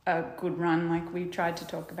a good run.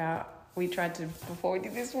 We tried to, before we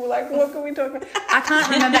did this, we're like, what can we talk about? I can't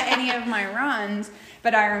remember any of my runs,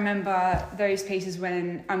 but I remember those pieces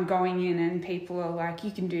when I'm going in and people are like,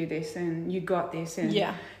 "You can do this and you got this and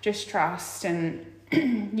just trust and,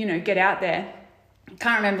 get out there."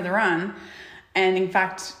 Can't remember the run. And in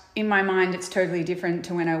fact, in my mind, it's totally different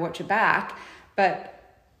to when I watch it back. But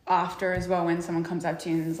after as well, when someone comes up to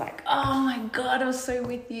you and is like, "Oh my God, I was so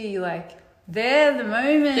with you," they're the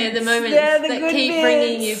moments. They're the moments that keep bits.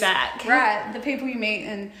 bringing you back. Right. The people you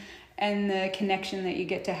meet and the connection that you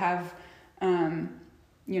get to have,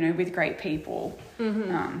 with great people.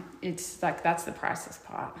 Mm-hmm. It's that's the priceless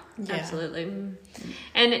part. Yeah. Absolutely.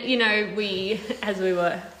 And, we, as we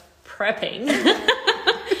were prepping,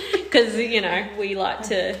 because, we like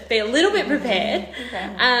to be a little bit prepared.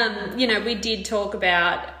 Okay. We did talk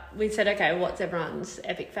about, we said, okay, what's everyone's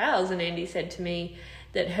epic fails? And Andy said to me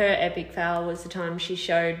that her epic fail was the time she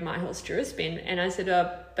showed my horse Durospin. And I said,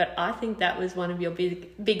 but I think that was one of your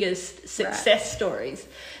biggest success stories.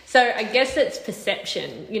 So I guess it's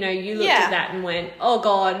perception. You looked at that and went, "Oh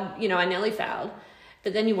God, I nearly failed."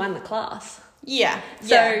 But then you won the class. Yeah.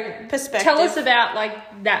 So perspective. Tell us about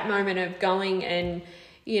that moment of going and,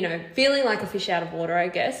 feeling like a fish out of water, I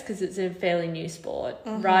guess, because it's a fairly new sport.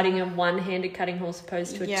 Mm-hmm. Riding a one-handed cutting horse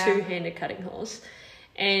opposed to a two-handed cutting horse.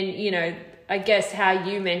 And, I guess how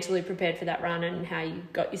you mentally prepared for that run and how you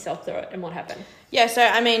got yourself through it and what happened. Yeah, so,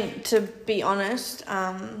 to be honest,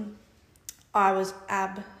 I was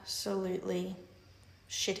absolutely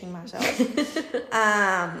shitting myself.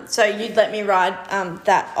 So you'd let me ride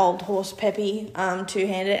that old horse, Peppy,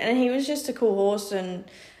 two-handed, and he was just a cool horse, and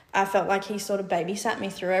I felt like he sort of babysat me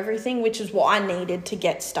through everything, which is what I needed to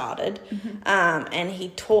get started. Mm-hmm. And he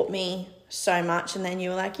taught me so much, and then you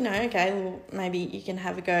were like, okay, well, maybe you can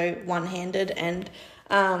have a go one-handed. And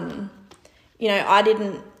I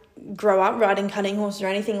didn't grow up riding cutting horse or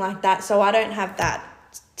anything like that, so I don't have that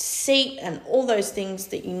seat and all those things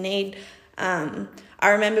that you need. I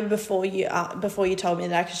remember before you told me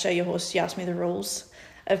that I could show your horse, she asked me the rules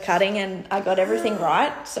of cutting, and I got everything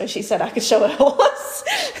right, so she said I could show her horse.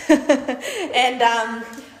 And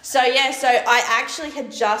so I actually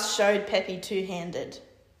had just showed Peppy two-handed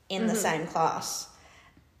in the same class,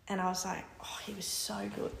 and I was like, "Oh, he was so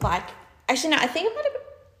good." Actually, no, I think it might have been,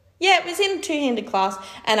 it was in a two-handed class,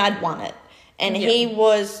 and I'd won it, and he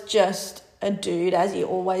was just a dude, as he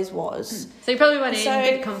always was. So you probably went in a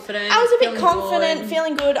bit confident. I was a bit feeling confident, good.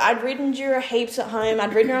 feeling good. I'd ridden Jura heaps at home.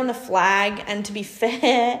 I'd ridden her on the flag, and to be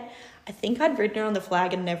fair, I think I'd ridden her on the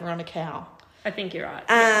flag and never on a cow. I think you're right.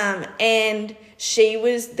 And she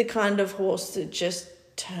was the kind of horse that just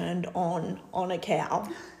turned on a cow.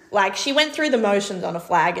 Like, she went through the motions on a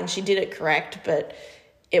flag and she did it correct, but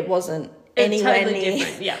it wasn't anywhere totally near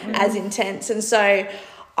different, yeah. as intense. And so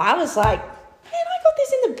I was like, man, I got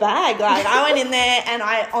this in the bag. Like, I went in there and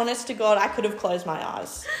honest to God, I could have closed my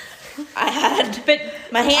eyes. I had But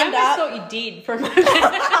my hand I up. almost thought you did for a moment.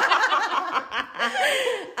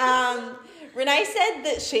 Renee said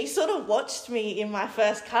that she sort of watched me in my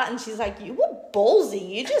first cut and she's like, you were ballsy.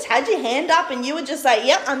 You just had your hand up and you were just like,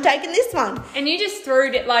 yep, I'm taking this one. And you just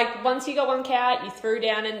threw it, like, once you got one cow out, you threw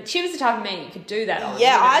down, and she was the type of man you could do that on.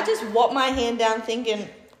 Yeah, you know? I just whopped my hand down thinking,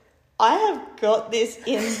 I have got this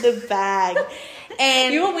in the bag.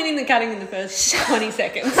 And You were winning the cutting in the first 20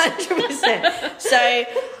 seconds. 100%. So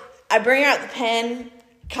I bring her out the pen,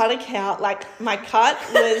 cut a cow. Like, my cut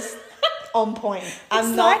was on point. I'm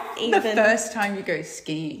It's not like even... the first time you go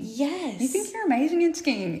skiing. Yes. You think you're amazing in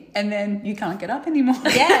skiing, and then you can't get up anymore.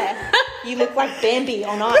 Yeah. You look like Bambi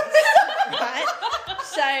on ice. Right?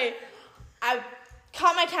 So I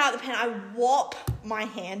cut my cow at the pen. I whop my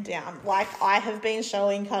hand down like I have been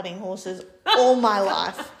showing cutting horses all my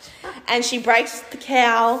life. And she breaks the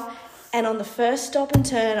cow, and on the first stop and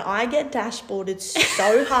turn, I get dashboarded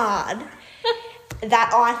so hard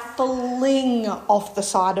that I fling off the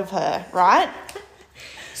side of her, right?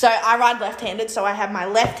 So I ride left-handed, so I have my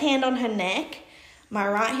left hand on her neck, my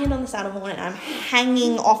right hand on the saddle horn, and I'm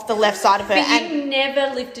hanging off the left side of her. But And you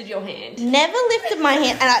never lifted your hand. never lifted my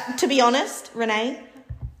hand. And to be honest, Renee,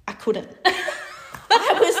 I couldn't.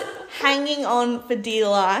 I was hanging on for dear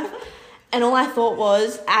life. And all I thought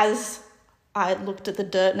was, as I looked at the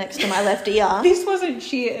dirt next to my left ear, This wasn't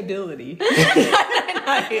sheer ability.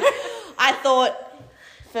 I thought,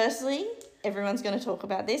 firstly, everyone's going to talk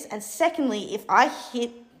about this. And secondly, if I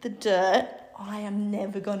hit the dirt, I am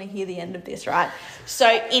never going to hear the end of this, right? So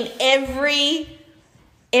in every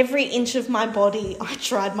inch of my body, I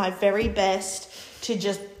tried my very best to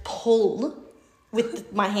just pull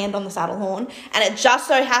with my hand on the saddle horn. And it just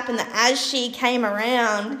so happened that as she came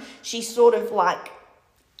around, she sort of like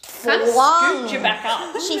Kind of flung. scooped you back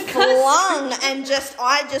up. She flung and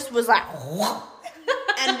I just was like,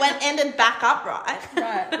 and ended back upright.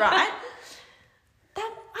 Right. I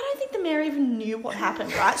don't think the mare even knew what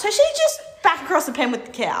happened, right? So she just back across the pen with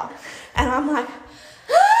the cow. And I'm like,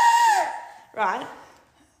 right.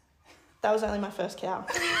 That was only my first cow.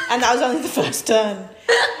 And that was only the first turn.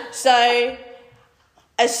 So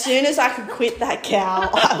as soon as I could quit that cow,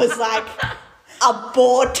 I was like,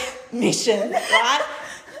 abort mission, right?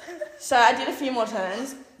 So I did a few more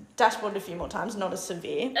turns, dashboarded a few more times, not as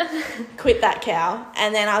severe, quit that cow,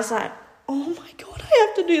 and then I was like, oh my God, I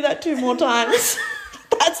have to do that 2 more times.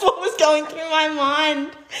 That's what was going through my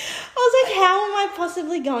mind. I was like, how am I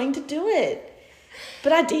possibly going to do it?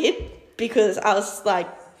 But I did, because I was like,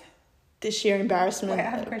 the sheer embarrassment. Wait, I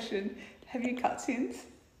have a question. Have you cut since?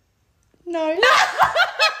 No.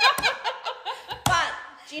 But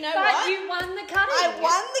do you know But what? you won the cutting. I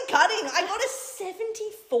won the cutting. I got a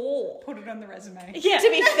 74. Put it on the resume. Yeah. To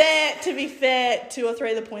be fair, 2 or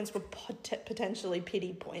 3 of the points were potentially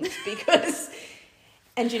pity points because,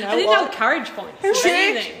 and you know I didn't know what? courage points. if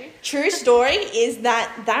anything. True story is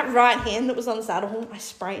that right hand that was on the saddle horn, I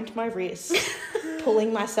sprained my wrist,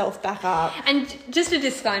 pulling myself back up. And just a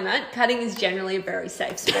disclaimer, cutting is generally a very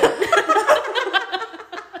safe sport.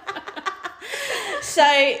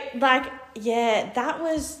 So, like, yeah, that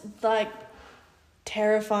was like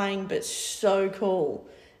terrifying but so cool.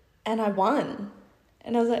 And I won.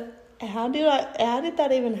 And I was like, how did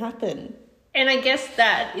that even happen? And I guess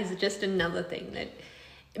that is just another thing that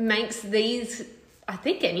makes these, I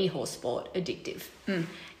think any horse sport, addictive.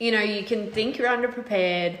 You know, you can think you're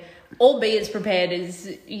underprepared or be as prepared as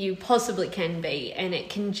you possibly can be, and it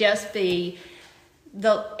can just be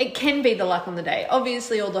it can be the luck on the day.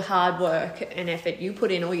 Obviously, all the hard work and effort you put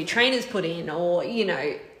in, or your trainers put in, or, you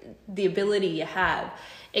know, the ability you have,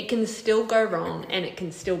 it can still go wrong and it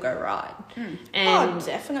can still go right. And Oh,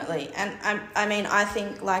 definitely. And I mean, I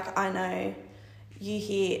think, like, I know you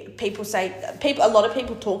hear people say, a lot of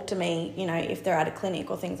people talk to me, you know, if they're at a clinic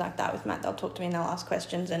or things like that with Matt, they'll talk to me and they'll ask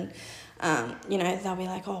questions, and, you know, they'll be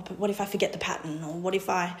like, oh, but what if I forget the pattern? Or what if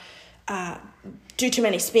I do too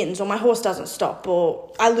many spins, or my horse doesn't stop,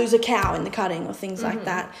 or I lose a cow in the cutting, or things like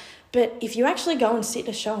that. But if you actually go and sit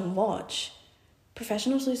a show and watch,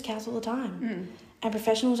 professionals lose cows all the time. And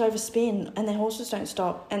professionals overspin and their horses don't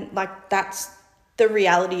stop. And, like, that's the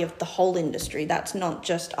reality of the whole industry. That's not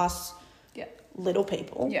just us little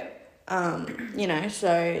people. Yeah. You know,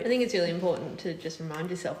 so I think it's really important to just remind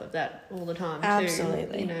yourself of that all the time.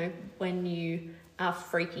 Absolutely. Too. You know, when you are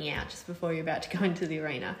freaking out just before you're about to go into the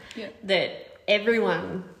arena, Yeah. that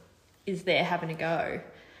everyone is there having a go,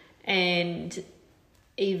 and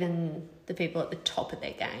even the people at the top of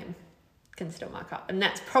their game can still muck up. And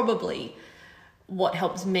that's probably what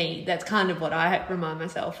helps me. That's kind of what I remind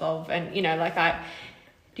myself of. And, you know, like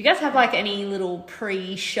do you guys have like any little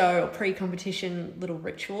pre-show or pre-competition little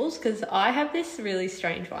rituals? Because I have this really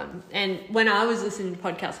strange one. And when I was listening to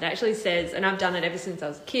podcasts, it actually says, and I've done it ever since I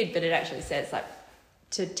was a kid, but it actually says like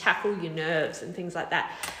to tackle your nerves and things like that,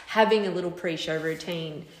 having a little pre-show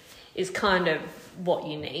routine is kind of what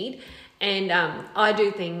you need. And I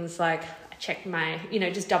do things like I check my, you know,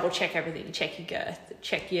 just double check everything. You check your girth,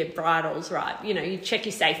 check your bridles right, you know, you check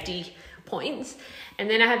your safety points. And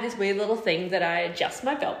then I have this weird little thing that I adjust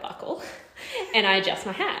my belt buckle and I adjust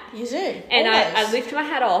my hat. you do. And I Always. lift my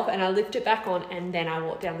hat off and I lift it back on, and then I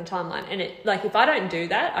walk down the timeline. And it, like, if I don't do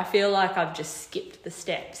that, I feel like I've just skipped the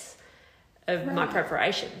steps of my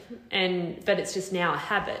preparation. But it's just now a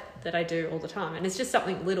habit that I do all the time. And it's just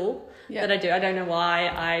something little that I do. I don't know why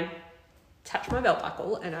I touch my belt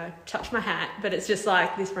buckle and I touch my hat, but it's just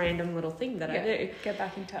like this random little thing that I do. Get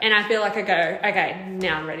back in touch. And I feel like I go, okay,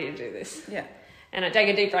 now I'm ready to do this. Yeah. And I take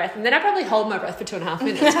a deep breath, and then I probably hold my breath for 2.5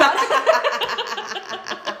 minutes.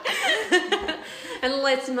 And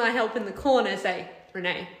let my help in the corner say,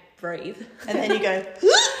 Renee, breathe. And then you go,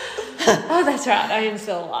 Oh, that's right, I am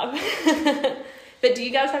still alive. But do you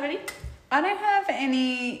guys have any? I don't have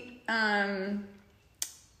any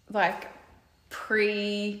like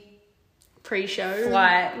Pre-show?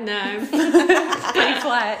 Flight. No.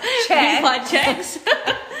 pre-flight check. Pre-flight checks.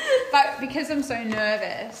 But because I'm so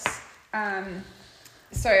nervous,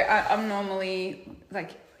 so I'm normally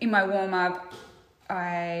like in my warm up,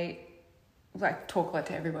 I like talk a lot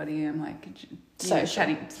to everybody. I'm like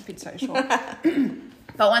chatting, it's a bit social.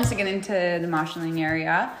 But once I get into the marshalling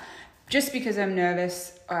area, just because I'm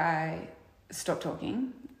nervous, I stop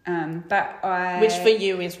talking. which for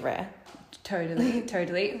you is rare.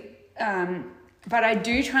 Totally. But I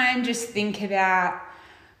do try and just think about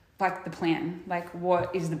like the plan. Like,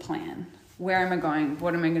 what is the plan? Where am I going?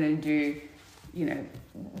 What am I going to do? You know,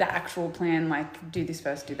 the actual plan, like do this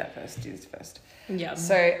first, do that first, do this first. Yeah.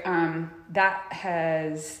 So that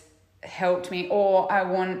has helped me. Or I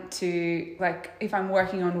want to, like, if I'm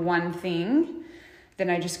working on one thing, then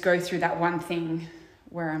I just go through that one thing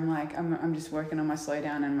where I'm like, I'm just working on my slow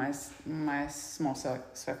down and my small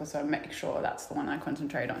circle, so I make sure that's the one I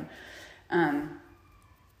concentrate on.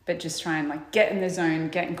 But just try and like get in the zone,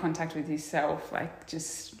 get in contact with yourself, like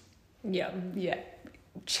just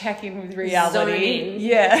check in with reality. Zone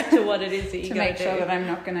in to what it is that you to gotta make sure do. that I'm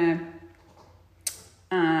not gonna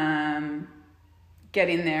get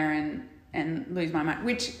in there and lose my mind.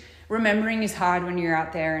 Which remembering is hard when you're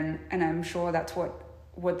out there, and I'm sure that's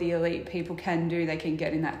what the elite people can do. They can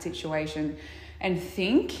get in that situation and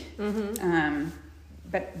think. Mm-hmm.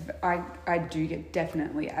 But I do get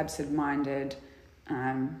definitely absent-minded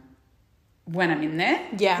when I'm in there.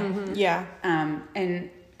 Yeah, Mm-hmm. yeah. And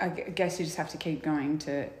I guess you just have to keep going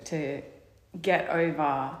to get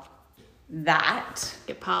over that.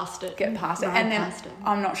 Get past it. Get past it. Ride And then past it.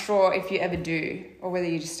 I'm not sure if you ever do, or whether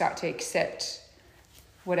you just start to accept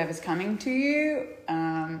whatever's coming to you.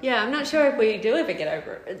 Yeah, I'm not sure if we do ever get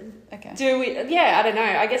over it. Okay. Do we? Yeah, I don't know.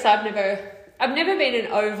 I guess I've never been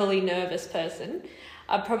an overly nervous person.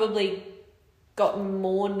 I've probably gotten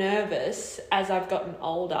more nervous as I've gotten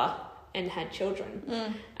older and had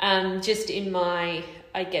children. Just in my,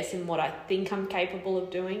 I guess, in what I think I'm capable of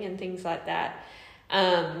doing and things like that.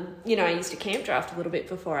 You know, I used to camp draft a little bit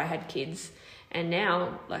before I had kids. And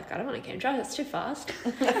now, like, I don't want to camp draft. That's too fast.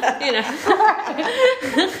 You know,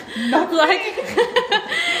 like,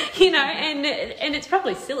 you know, and it's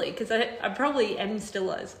probably silly because I probably am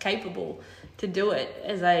still as capable to do it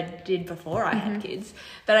as I did before I had kids.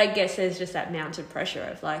 But I guess there's just that mounted pressure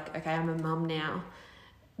of like, okay, I'm a mum now.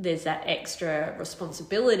 There's that extra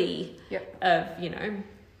responsibility of, you know,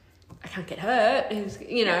 I can't get hurt.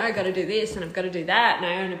 You know, I got to do this and I've got to do that, and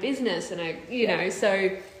I own a business, and you know,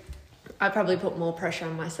 so I probably put more pressure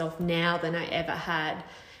on myself now than I ever had,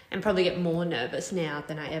 and probably get more nervous now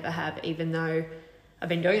than I ever have, even though I've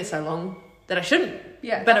been doing it so long that I shouldn't.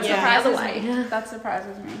 Yeah, but I'm that the other surprises way. me. That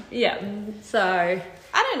surprises me. Yeah. So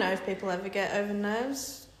I don't know if people ever get over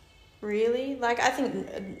nerves, really. Like, I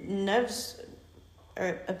think nerves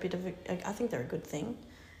are a bit of I think they're a good thing.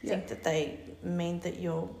 I think that they mean that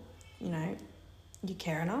you're, you know, you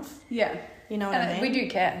care enough. Yeah. You know what I mean? We do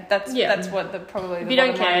care. That's what probably If the you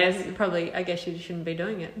don't bottom line care, is. probably, I guess you shouldn't be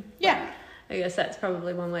doing it. Yeah. I guess that's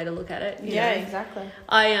probably one way to look at it. you Yeah, know. exactly.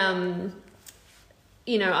 I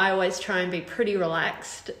I always try and be pretty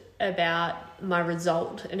relaxed about my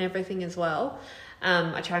result and everything as well.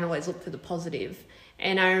 I try and always look for the positive.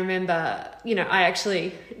 And I remember, I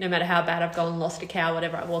actually, no matter how bad I've gone, lost a cow,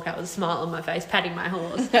 whatever, I walk out with a smile on my face, patting my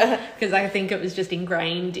horse. Because I think it was just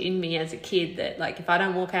ingrained in me as a kid that, like, if I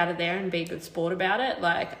don't walk out of there and be a good sport about it,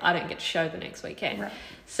 like, I don't get to show the next weekend. Right.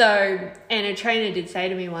 So, and a trainer did say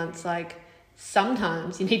to me once, like,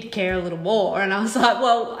 sometimes you need to care a little more. And I was like,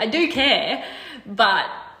 well, I do care, but,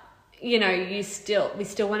 we still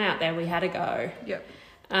went out there, we had a go. Yep.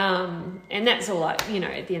 And that's all at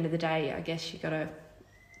the end of the day, I guess you got to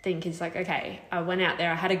think is like, okay, I went out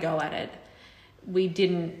there, I had a go at it. We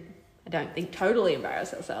didn't, I don't think, totally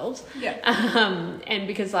embarrass ourselves. Yeah. And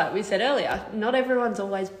because, like we said earlier, not everyone's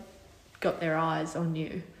always got their eyes on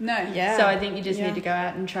you. No. Yeah. So I think you just need to go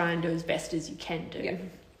out and try and do as best as you can do. Yeah.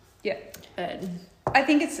 Yeah. But I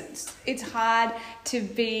think it's hard to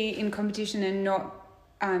be in competition and not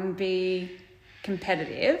be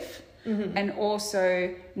competitive, and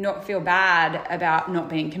also not feel bad about not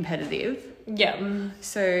being competitive. yeah.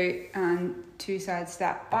 So two sides to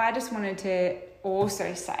that. I just wanted to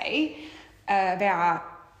also say about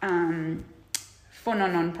for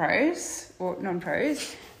non-pros or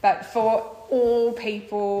non-pros, but for all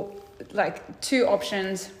people, like, two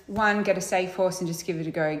options. One, get a safe horse and just give it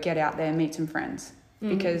a go. Get out there, meet some friends.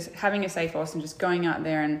 Because having a safe horse and just going out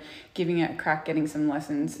there and giving it a crack, getting some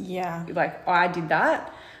lessons. Yeah. Like, I did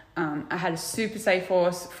that. I had a super safe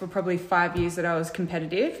horse for probably 5 years that I was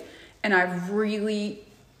competitive. And I really,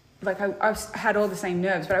 I had all the same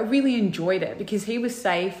nerves, but I really enjoyed it because he was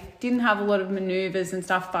safe, didn't have a lot of maneuvers and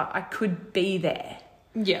stuff, but I could be there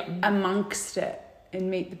Yeah. amongst it and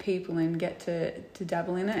meet the people and get to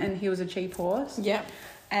dabble in it. And he was a cheap horse. Yeah.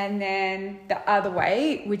 And then the other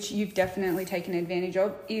way, which you've definitely taken advantage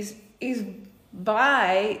of, is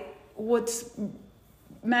buy what's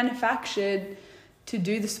manufactured to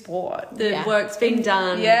do the sport. The work's been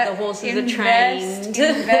done. Yeah, The horses are trained.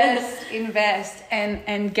 invest,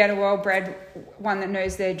 and get a well-bred one that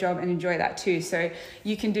knows their job and enjoy that too. So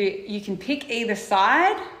you can pick either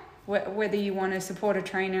side, whether you want to support a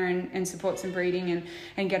trainer and support some breeding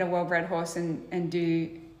and get a well-bred horse and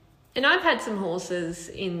do. And I've had some horses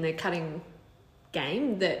in the cutting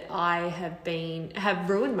game that I have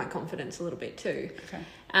ruined my confidence a little bit too. Okay.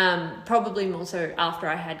 Probably more so after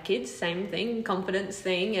I had kids, same thing, confidence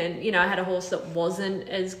thing. And, I had a horse that wasn't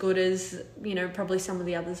as good as, probably some of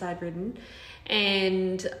the others I'd ridden.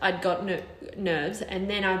 And I'd got nerves. And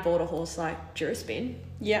then I bought a horse like Duraspin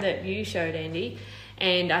that you showed, Andy.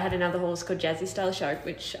 And I had another horse called Jazzy Style Show,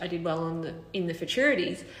 which I did well in the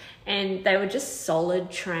futurities. And they were just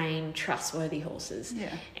solid, trained, trustworthy horses.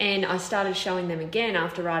 Yeah. And I started showing them again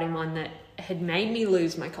after riding one that had made me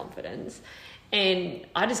lose my confidence. And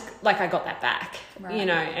I just, I got that back, right.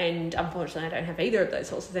 And unfortunately I don't have either of those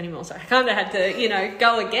horses anymore. So I kind of had to,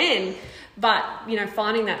 go again. But,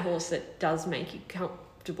 finding that horse that does make you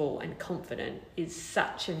comfortable and confident is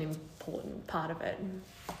such an important part of it.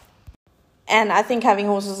 And I think having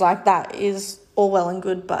horses like that is all well and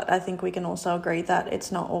good, but I think we can also agree that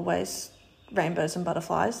it's not always rainbows and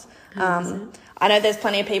butterflies. I know there's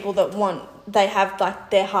plenty of people that they have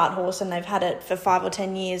their heart horse and they've had it for 5 or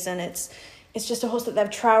 10 years and it's just a horse that they've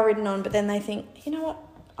trail ridden on, but then they think, you know what,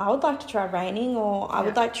 I would like to try reining, or I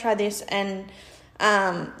would like to try this. And,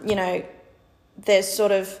 there's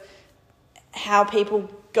sort of how people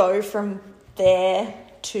go from there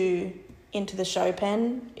to into the show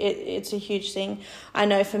pen. It's a huge thing. I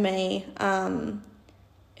know for me,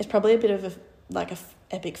 it's probably a bit of a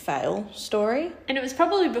epic fail story. And it was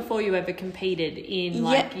probably before you ever competed in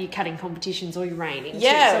your cutting competitions or your reining.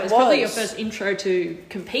 Yeah, so it was probably your first intro to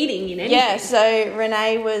competing in anything. Yeah, so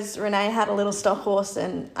Renee had a little stock horse,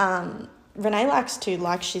 and Renee likes to,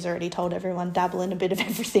 like she's already told everyone, dabble in a bit of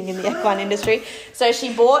everything in the equine industry. So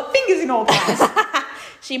she bought Fingers in all pies.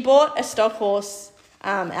 She bought a stock horse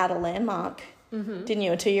out of Landmark, didn't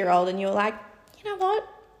you? A 2-year-old, and you were like, you know what?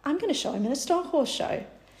 I'm going to show him in a stock horse show.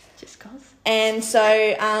 Just cause. And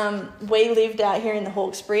so we lived out here in the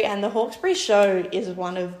Hawkesbury, and the Hawkesbury show is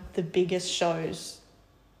one of the biggest shows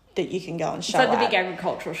that you can go and show. It's like the big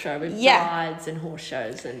agricultural show with rides and horse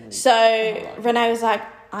shows. And so Renee was like,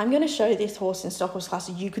 I'm going to show this horse in stock horse class.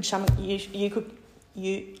 I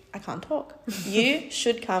can't talk. You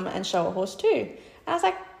should come and show a horse too. And I was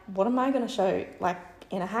like, what am I going to show,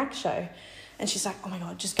 in a hack show? And she's like, oh my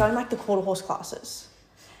God, just go to the quarter horse classes.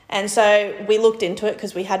 And so we looked into it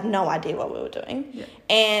because we had no idea what we were doing. Yeah.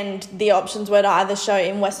 And the options were to either show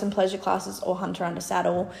in Western Pleasure classes or Hunter Under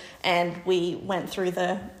Saddle. And we went through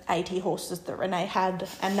the 80 horses that Renee had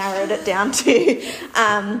and narrowed it down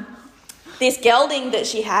to this gelding that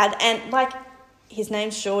she had. And, like, his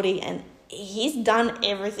name's Shorty, and he's done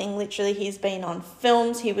everything, literally. He's been on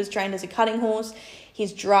films. He was trained as a cutting horse.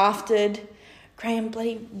 He's drafted. Graham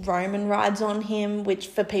bloody Roman rides on him, which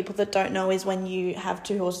for people that don't know is when you have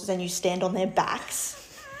two horses and you stand on their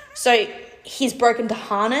backs. So he's broken to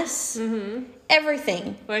harness,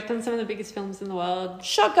 everything. Worked on some of the biggest films in the world.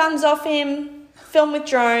 Shotguns off him, film with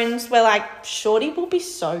drones. We're like, Shorty will be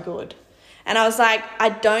so good. And I was like, I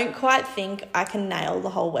don't quite think I can nail the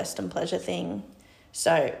whole Western Pleasure thing.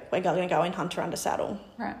 So we're going to go in Hunter Under Saddle.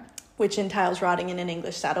 Right. Which entails riding in an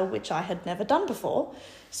English saddle, which I had never done before.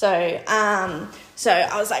 So I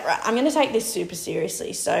was like, right, I'm going to take this super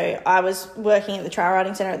seriously. So I was working at the trail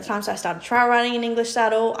riding centre at the time, so I started trail riding in English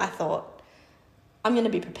saddle. I thought, I'm going to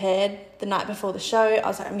be prepared the night before the show. I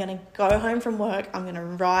was like, I'm going to go home from work. I'm going to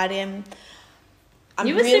ride him.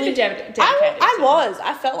 You were super dedicated. I was.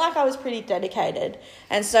 I felt like I was pretty dedicated.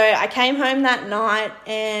 And so I came home that night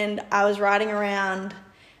and I was riding around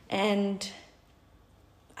and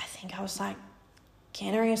I think I was like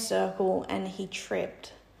cantering a circle and he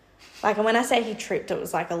tripped. Like, and when I say he tripped, it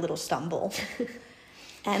was like a little stumble.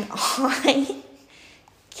 And I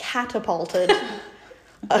catapulted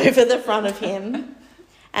over the front of him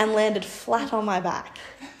and landed flat on my back.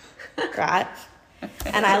 Right?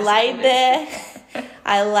 And I laid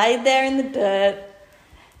there in the dirt,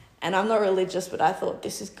 and I'm not religious, but I thought,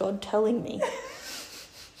 this is God telling me,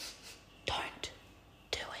 don't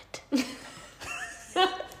do it.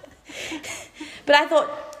 But I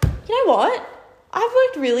thought, you know what? I've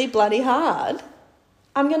worked really bloody hard.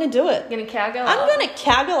 I'm going to do it. You're going to cowgirl? I'm going to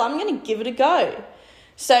cowgirl. I'm going to give it a go.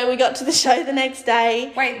 So we got to the show the next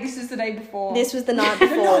day. Wait, this is the day before. This was the night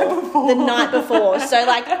before. The night before. So,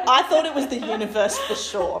 like, I thought it was the universe for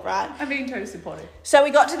sure, right? I'm being totally supportive. So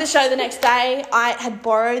we got to the show the next day. I had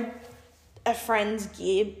borrowed a friend's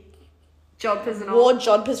gear. Jodhpurs and all. Wore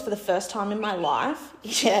jodhpurs for the first time in my life.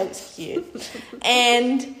 Yeah, it was cute.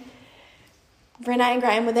 And Renee and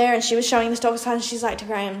Graham were there and she was showing the stock sign and she's like to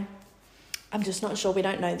Graham, I'm just not sure, we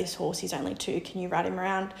don't know this horse, he's only 2, can you ride him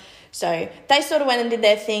around? So they sort of went and did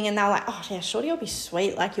their thing and they were like, oh yeah, Shorty will be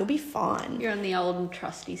sweet, like you'll be fine. You're on the old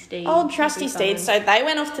trusty steed. Old trusty steed. So they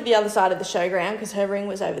went off to the other side of the showground because her ring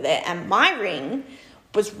was over there and my ring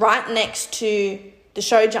was right next to the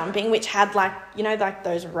show jumping, which had like, you know, like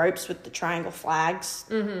those ropes with the triangle flags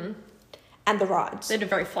and the rides. They're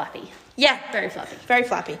very flappy. Yeah. Very flappy. Very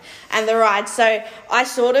flappy. And the ride. So I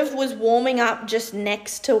sort of was warming up just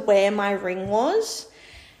next to where my ring was.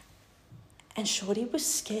 And Shorty was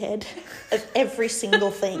scared of every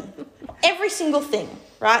single thing. Every single thing,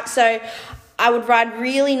 right? So I would ride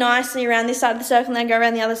really nicely around this side of the circle and then go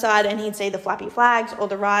around the other side and he'd see the flappy flags or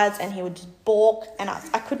the rides and he would just balk and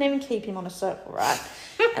I couldn't even keep him on a circle, right?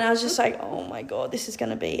 And I was just like, oh my God, this is going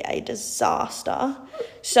to be a disaster.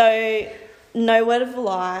 So no word of a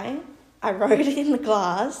lie, I rode it in the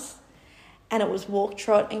class and it was walk,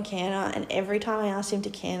 trot and canter and every time I asked him to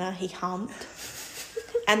canter, he humped.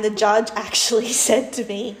 And the judge actually said to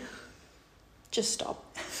me, just stop.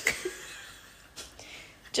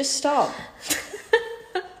 Just stop.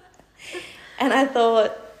 And I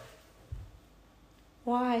thought,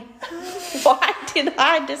 why? Why did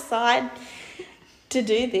I decide to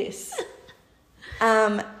do this?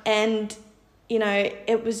 And, you know,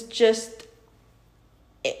 it was just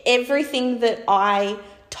everything that I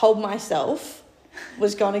told myself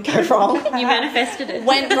was going to go wrong. You manifested it.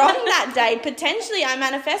 Went wrong that day. Potentially I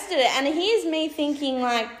manifested it. And here's me thinking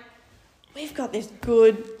like, we've got this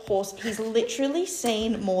good horse. He's literally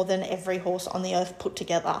seen more than every horse on the earth put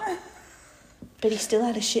together. But he still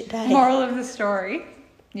had a shit day. Moral of the story.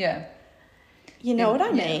 Yeah. You know what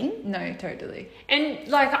I mean? No, totally. And,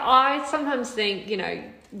 like, I sometimes think, you know,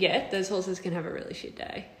 yeah, those horses can have a really shit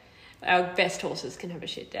day. Our best horses can have a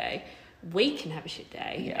shit day. We can have a shit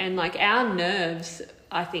day. Yeah. And, like, our nerves,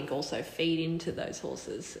 I think, also feed into those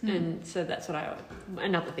horses. And so that's what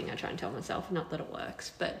another thing I try and tell myself, not that it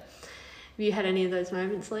works. But have you had any of those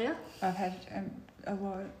moments, Leah? I've had a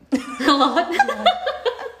lot. A lot?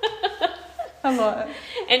 A lot.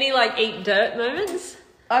 Any, like, eat dirt moments?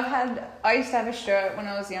 I used to have a shirt when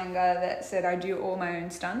I was younger that said I do all my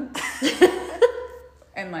own stunts.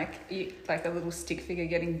 And like a little stick figure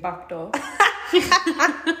getting bucked off.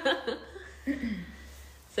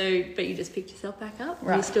 So, but you just picked yourself back up?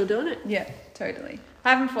 Right. You're still doing it? Yeah, totally.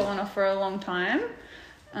 I haven't fallen off for a long time.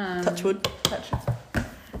 Touch wood. Touch wood.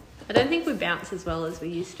 I don't think we bounce as well as we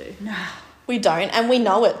used to. No. We don't, and we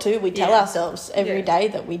know it too. We tell Yeah. ourselves every day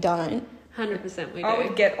that we don't. 100% we do. I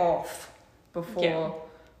would get off before Yeah.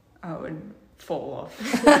 I would fall off.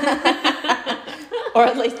 Or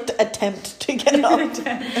at least attempt to get off.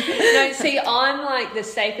 No, see, I'm like, the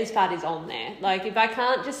safest part is on there. Like, if I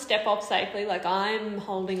can't just step off safely, like, I'm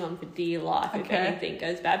holding on for dear life if Okay. anything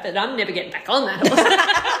goes bad, but I'm never getting back on that horse.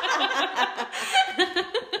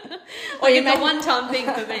 Like, it's a one-time thing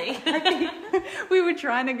for me. We were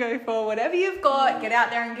trying to go for whatever you've got, get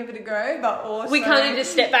out there and give it a go, but also... We kind of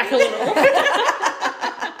just step back a little.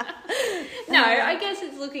 No, I guess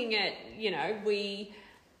it's looking at, you know, we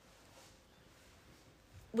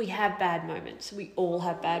have bad moments. We all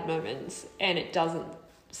have bad moments, and it doesn't,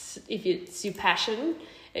 if it's your passion,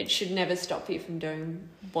 it should never stop you from doing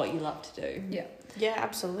what you love to do. Yeah. Yeah,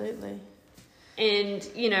 absolutely. And,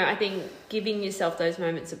 you know, I think giving yourself those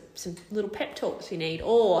moments of some little pep talks you need,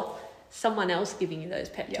 or someone else giving you those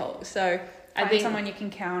pep talks. So I Find think someone you can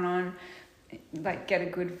count on, like get a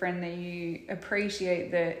good friend that you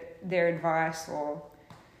appreciate their advice, or...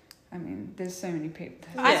 I mean, there's so many people.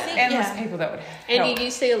 I There's think, endless yeah. people that would And help. you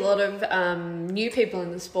see a lot of new people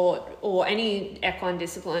in the sport or any equine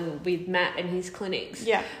discipline with Matt and his clinics.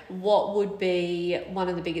 Yeah. What would be one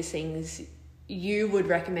of the biggest things you would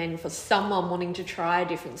recommend for someone wanting to try a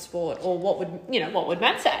different sport, or what would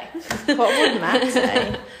Matt say? What would Matt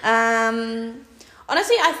say?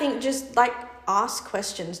 Honestly, I think just like ask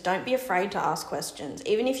questions. Don't be afraid to ask questions,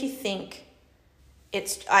 even if you think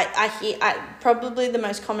it's. I probably the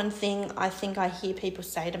most common thing I think I hear people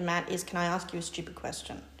say to Matt is, "Can I ask you a stupid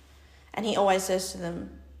question?" And he always says to them,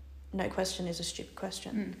 "No question is a stupid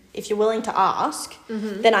question. If you're willing to ask,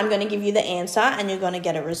 then I'm going to give you the answer, and you're going to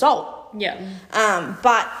get a result." Yeah.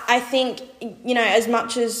 But I think, you know, as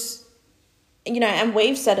much as, you know, and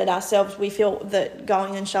we've said it ourselves, we feel that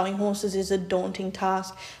going and showing horses is a daunting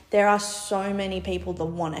task. There are so many people that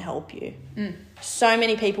want to help you. So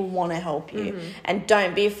many people want to help you. And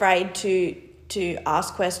don't be afraid to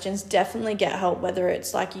ask questions. Definitely get help, whether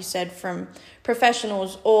it's, like you said, from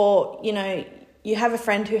professionals, or, you know, you have a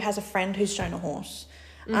friend who has a friend who's shown a horse.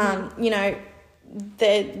 You know,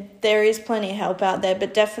 there is plenty of help out there,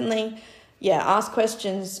 but definitely, yeah, ask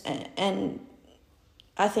questions, and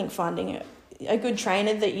I think finding a good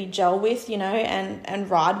trainer that you gel with, you know, and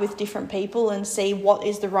ride with different people and see what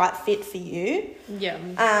is the right fit for you.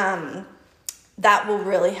 Yeah. That will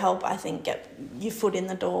really help, I think, get your foot in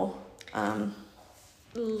the door.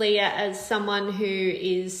 Leah, as someone who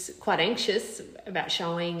is quite anxious about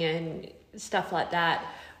showing and stuff like that,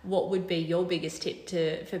 what would be your biggest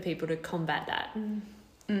tip for people to combat that?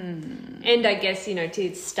 And I guess, you know,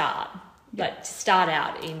 to start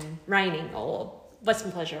out in reining or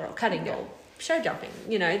Western Pleasure or cutting or show jumping,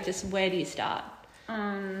 you know, just where do you start?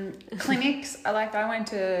 Clinics. I went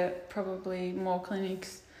to probably more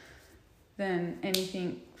clinics than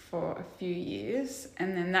anything for a few years,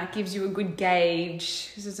 and then that gives you a good gauge,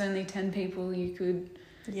 because there's only 10 people you could,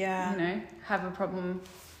 you know, have a problem,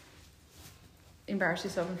 embarrass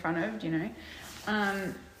yourself in front of, you know.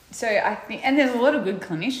 So I think, and there's a lot of good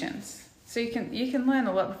clinicians, so you can learn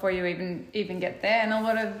a lot before you even get there, and a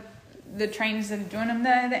lot of the trainers that are doing them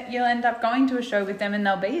there, that you'll end up going to a show with them and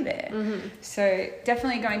they'll be there. So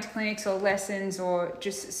definitely going to clinics or lessons, or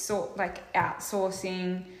just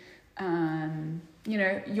outsourcing, you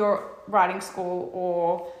know, your riding school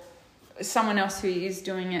or someone else who is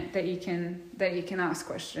doing it that you can ask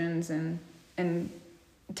questions and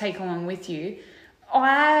take along with you.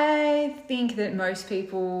 I think that most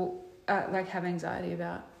people have anxiety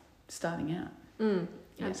about starting out.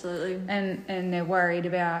 Absolutely. And they're worried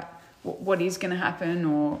about what is going to happen,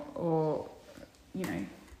 or you know,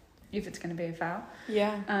 if it's going to be a fail.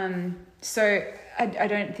 So I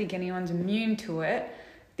don't think anyone's immune to it.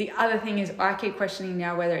 The other thing is, I keep questioning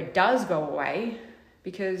now whether it does go away,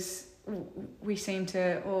 because we seem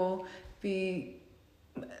to all be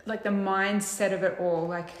like the mindset of it all.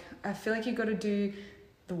 Like, I feel like you've got to do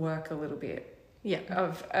the work a little bit. Yeah.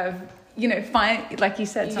 Of you know, find, like you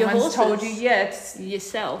said, Your someone's told you, horses, it's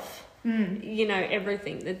yourself. You know,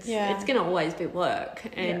 everything. It's going to always be work,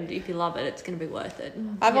 and if you love it, it's going to be worth it.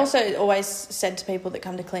 I've also always said to people that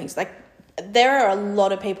come to clinics, like, there are a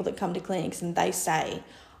lot of people that come to clinics and they say,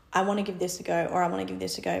 I want to give this a go, or I want to give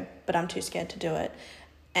this a go, but I'm too scared to do it.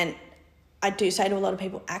 And I do say to a lot of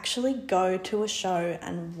people, actually go to a show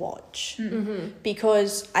and watch.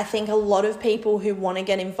 Because I think a lot of people who want to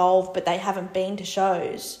get involved but they haven't been to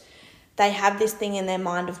shows, they have this thing in their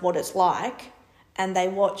mind of what it's like, and they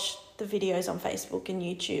watch the videos on Facebook and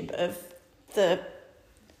YouTube of the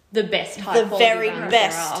best high quality very runners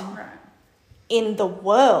best. there are. right. in the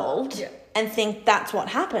world Yeah. and think that's what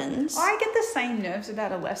happens. I get the same nerves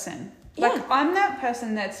about a lesson. Like, Yeah. I'm that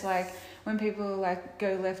person that's like, when people like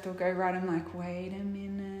go left or go right, I'm like, wait a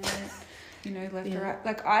minute, left or right.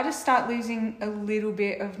 Like, I just start losing a little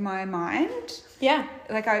bit of my mind. Yeah.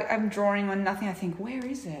 Like, I'm drawing on nothing. I think, where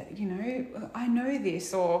is it? I know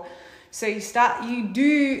this. Or so you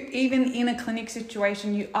do, even in a clinic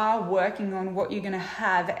situation, you are working on what you're going to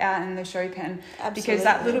have out in the show pen. Absolutely. Because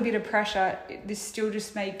that little bit of pressure, this still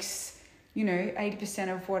just makes,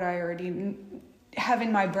 80% of what I already have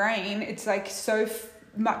in my brain. It's like so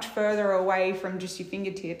much further away from just your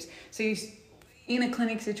fingertips. So you, in a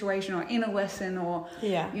clinic situation or in a lesson or,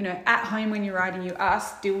 at home when you're writing, you are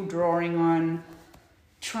still drawing on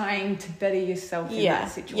trying to better yourself in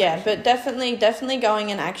that situation. Yeah, but definitely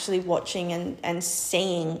going and actually watching and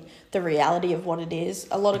seeing the reality of what it is.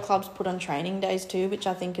 A lot of clubs put on training days too, which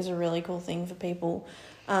I think is a really cool thing for people.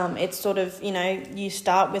 It's sort of, you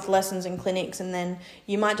start with lessons and clinics and then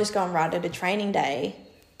you might just go and write at a training day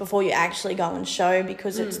before you actually go and show,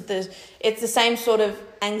 because it's the same sort of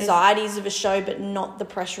anxieties of a show, but not the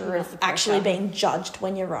pressure of actually being judged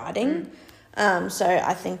when you're writing. So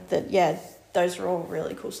I think that, those are all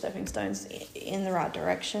really cool stepping stones in the right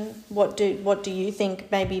direction. What do you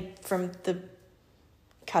think, maybe from the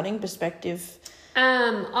cutting perspective?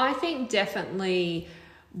 I think definitely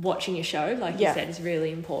watching a show, like you said, is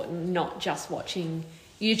really important. Not just watching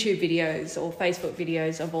YouTube videos or Facebook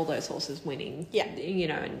videos of all those horses winning,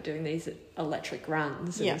 and doing these electric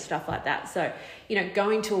runs and stuff like that. So,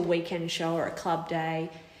 going to a weekend show or a club day,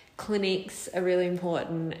 clinics are really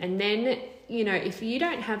important. And then, if you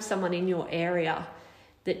don't have someone in your area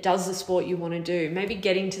that does the sport you want to do, maybe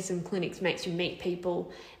getting to some clinics makes you meet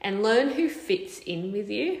people and learn who fits in with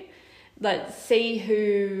you. Like, see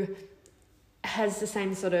who has the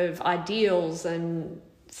same sort of ideals and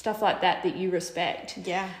stuff like that you respect.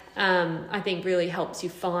 I think really helps you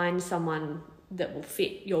find someone that will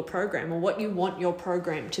fit your program or what you want your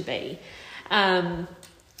program to be.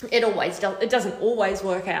 It doesn't always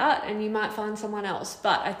work out, and you might find someone else,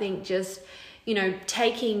 but I think just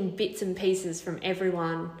taking bits and pieces from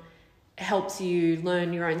everyone helps you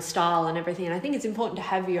learn your own style and everything. And I think it's important to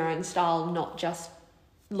have your own style, not just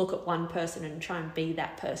look at one person and try and be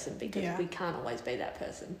that person, because we can't always be that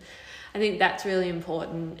person. I think that's really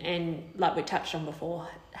important. And like we touched on before,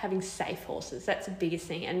 having safe horses, that's the biggest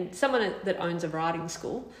thing. And someone that owns a riding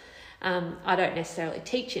school, I don't necessarily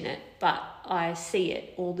teach in it, but I see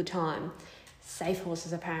it all the time. Safe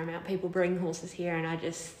horses are paramount. People bring horses here and I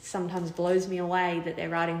just sometimes blows me away that they're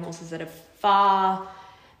riding horses that are far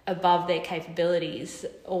above their capabilities,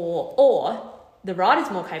 or the rider's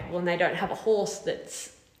more capable and they don't have a horse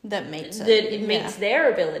that meets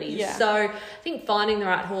their abilities. So I think finding the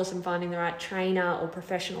right horse and finding the right trainer or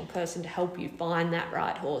professional person to help you find that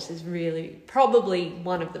right horse is really probably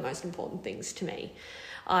one of the most important things to me,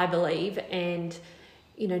 I believe. And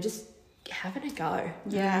just having a go.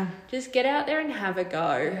 Just get out there and have a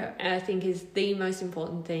go. I think is the most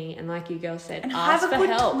important thing. And like you girls said, and ask have a for good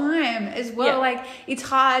help. time as well. Like, it's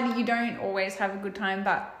hard, you don't always have a good time,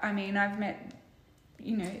 but I mean, I've met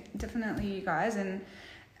definitely you guys and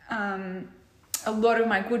a lot of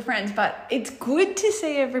my good friends, but it's good to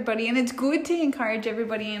see everybody and it's good to encourage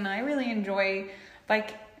everybody. And I really enjoy,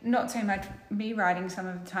 like, not so much me riding some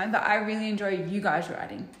of the time, but I really enjoy you guys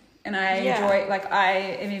riding. And I enjoy, like, I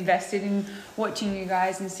am invested in watching you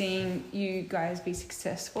guys and seeing you guys be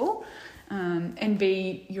successful, and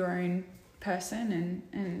be your own person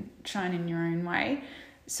and shine in your own way.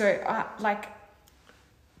 So,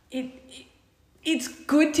 it's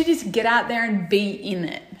good to just get out there and be in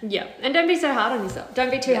it. Yeah, and don't be so hard on yourself.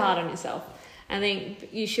 Don't be too hard on yourself. I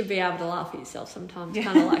think you should be able to laugh at yourself sometimes,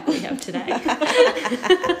 kind of like we have today.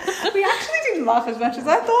 We actually didn't laugh as much as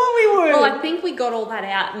I thought we would. Well, I think we got all that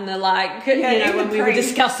out in the, when we were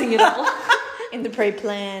discussing it all. In the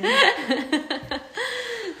pre-plan.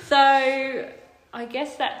 So I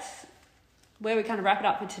guess that's where we kind of wrap it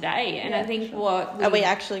up for today. And I think Are we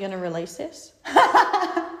actually going to release this?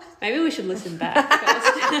 Maybe we should listen back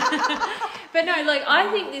first. But no, I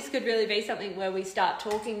think this could really be something where we start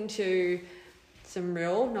talking to some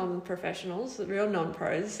real non-professionals, real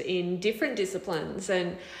non-pros in different disciplines.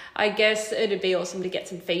 And I guess it'd be awesome to get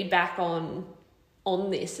some feedback on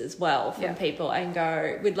this as well from people and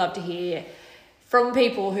go, we'd love to hear from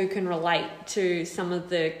people who can relate to some of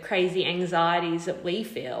the crazy anxieties that we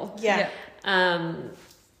feel.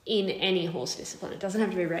 In any horse discipline. It doesn't have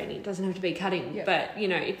to be reining, it doesn't have to be cutting, but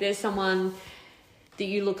if there's someone that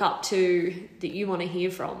you look up to that you want to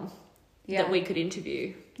hear from that we could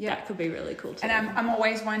interview, that could be really cool too. And I'm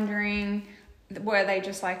always wondering, Were they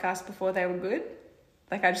just like us before they were good?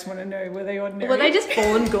 Like, I just want to know, were they ordinary? Were they just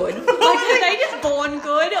born good? Like, were they just born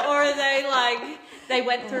good, or are they like they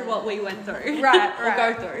went through what we went through? Right. Or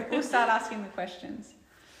go through. We'll start asking the questions.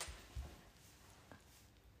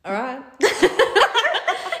 All right.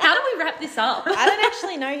 How do we wrap this up? I don't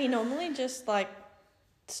actually know. He normally just like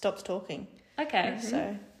stops talking. Okay.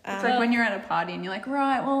 So. It's like when you're at a party and you're like,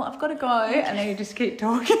 right, well, I've got to go, and then you just keep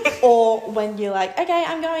talking. Or when you're like, okay,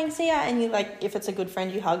 I'm going, see ya, and you like, if it's a good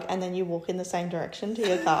friend, you hug, and then you walk in the same direction to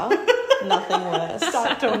your car. Nothing worse.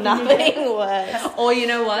 Nothing worse. Or you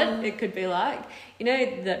know what? It could be like, you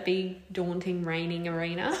know, that big daunting raining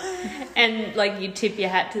arena, and like you tip your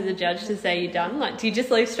hat to the judge to say you're done. Like, do you just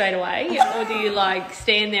leave straight away, or do you like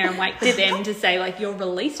stand there and wait for them to say like you're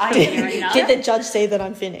released from the arena? Did the judge see that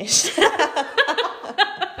I'm finished?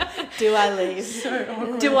 Do I leave? So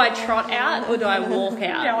awkward. Do I trot out or do I walk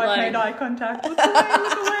out? Yeah, I've made eye contact. Look away, look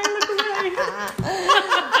away, look away.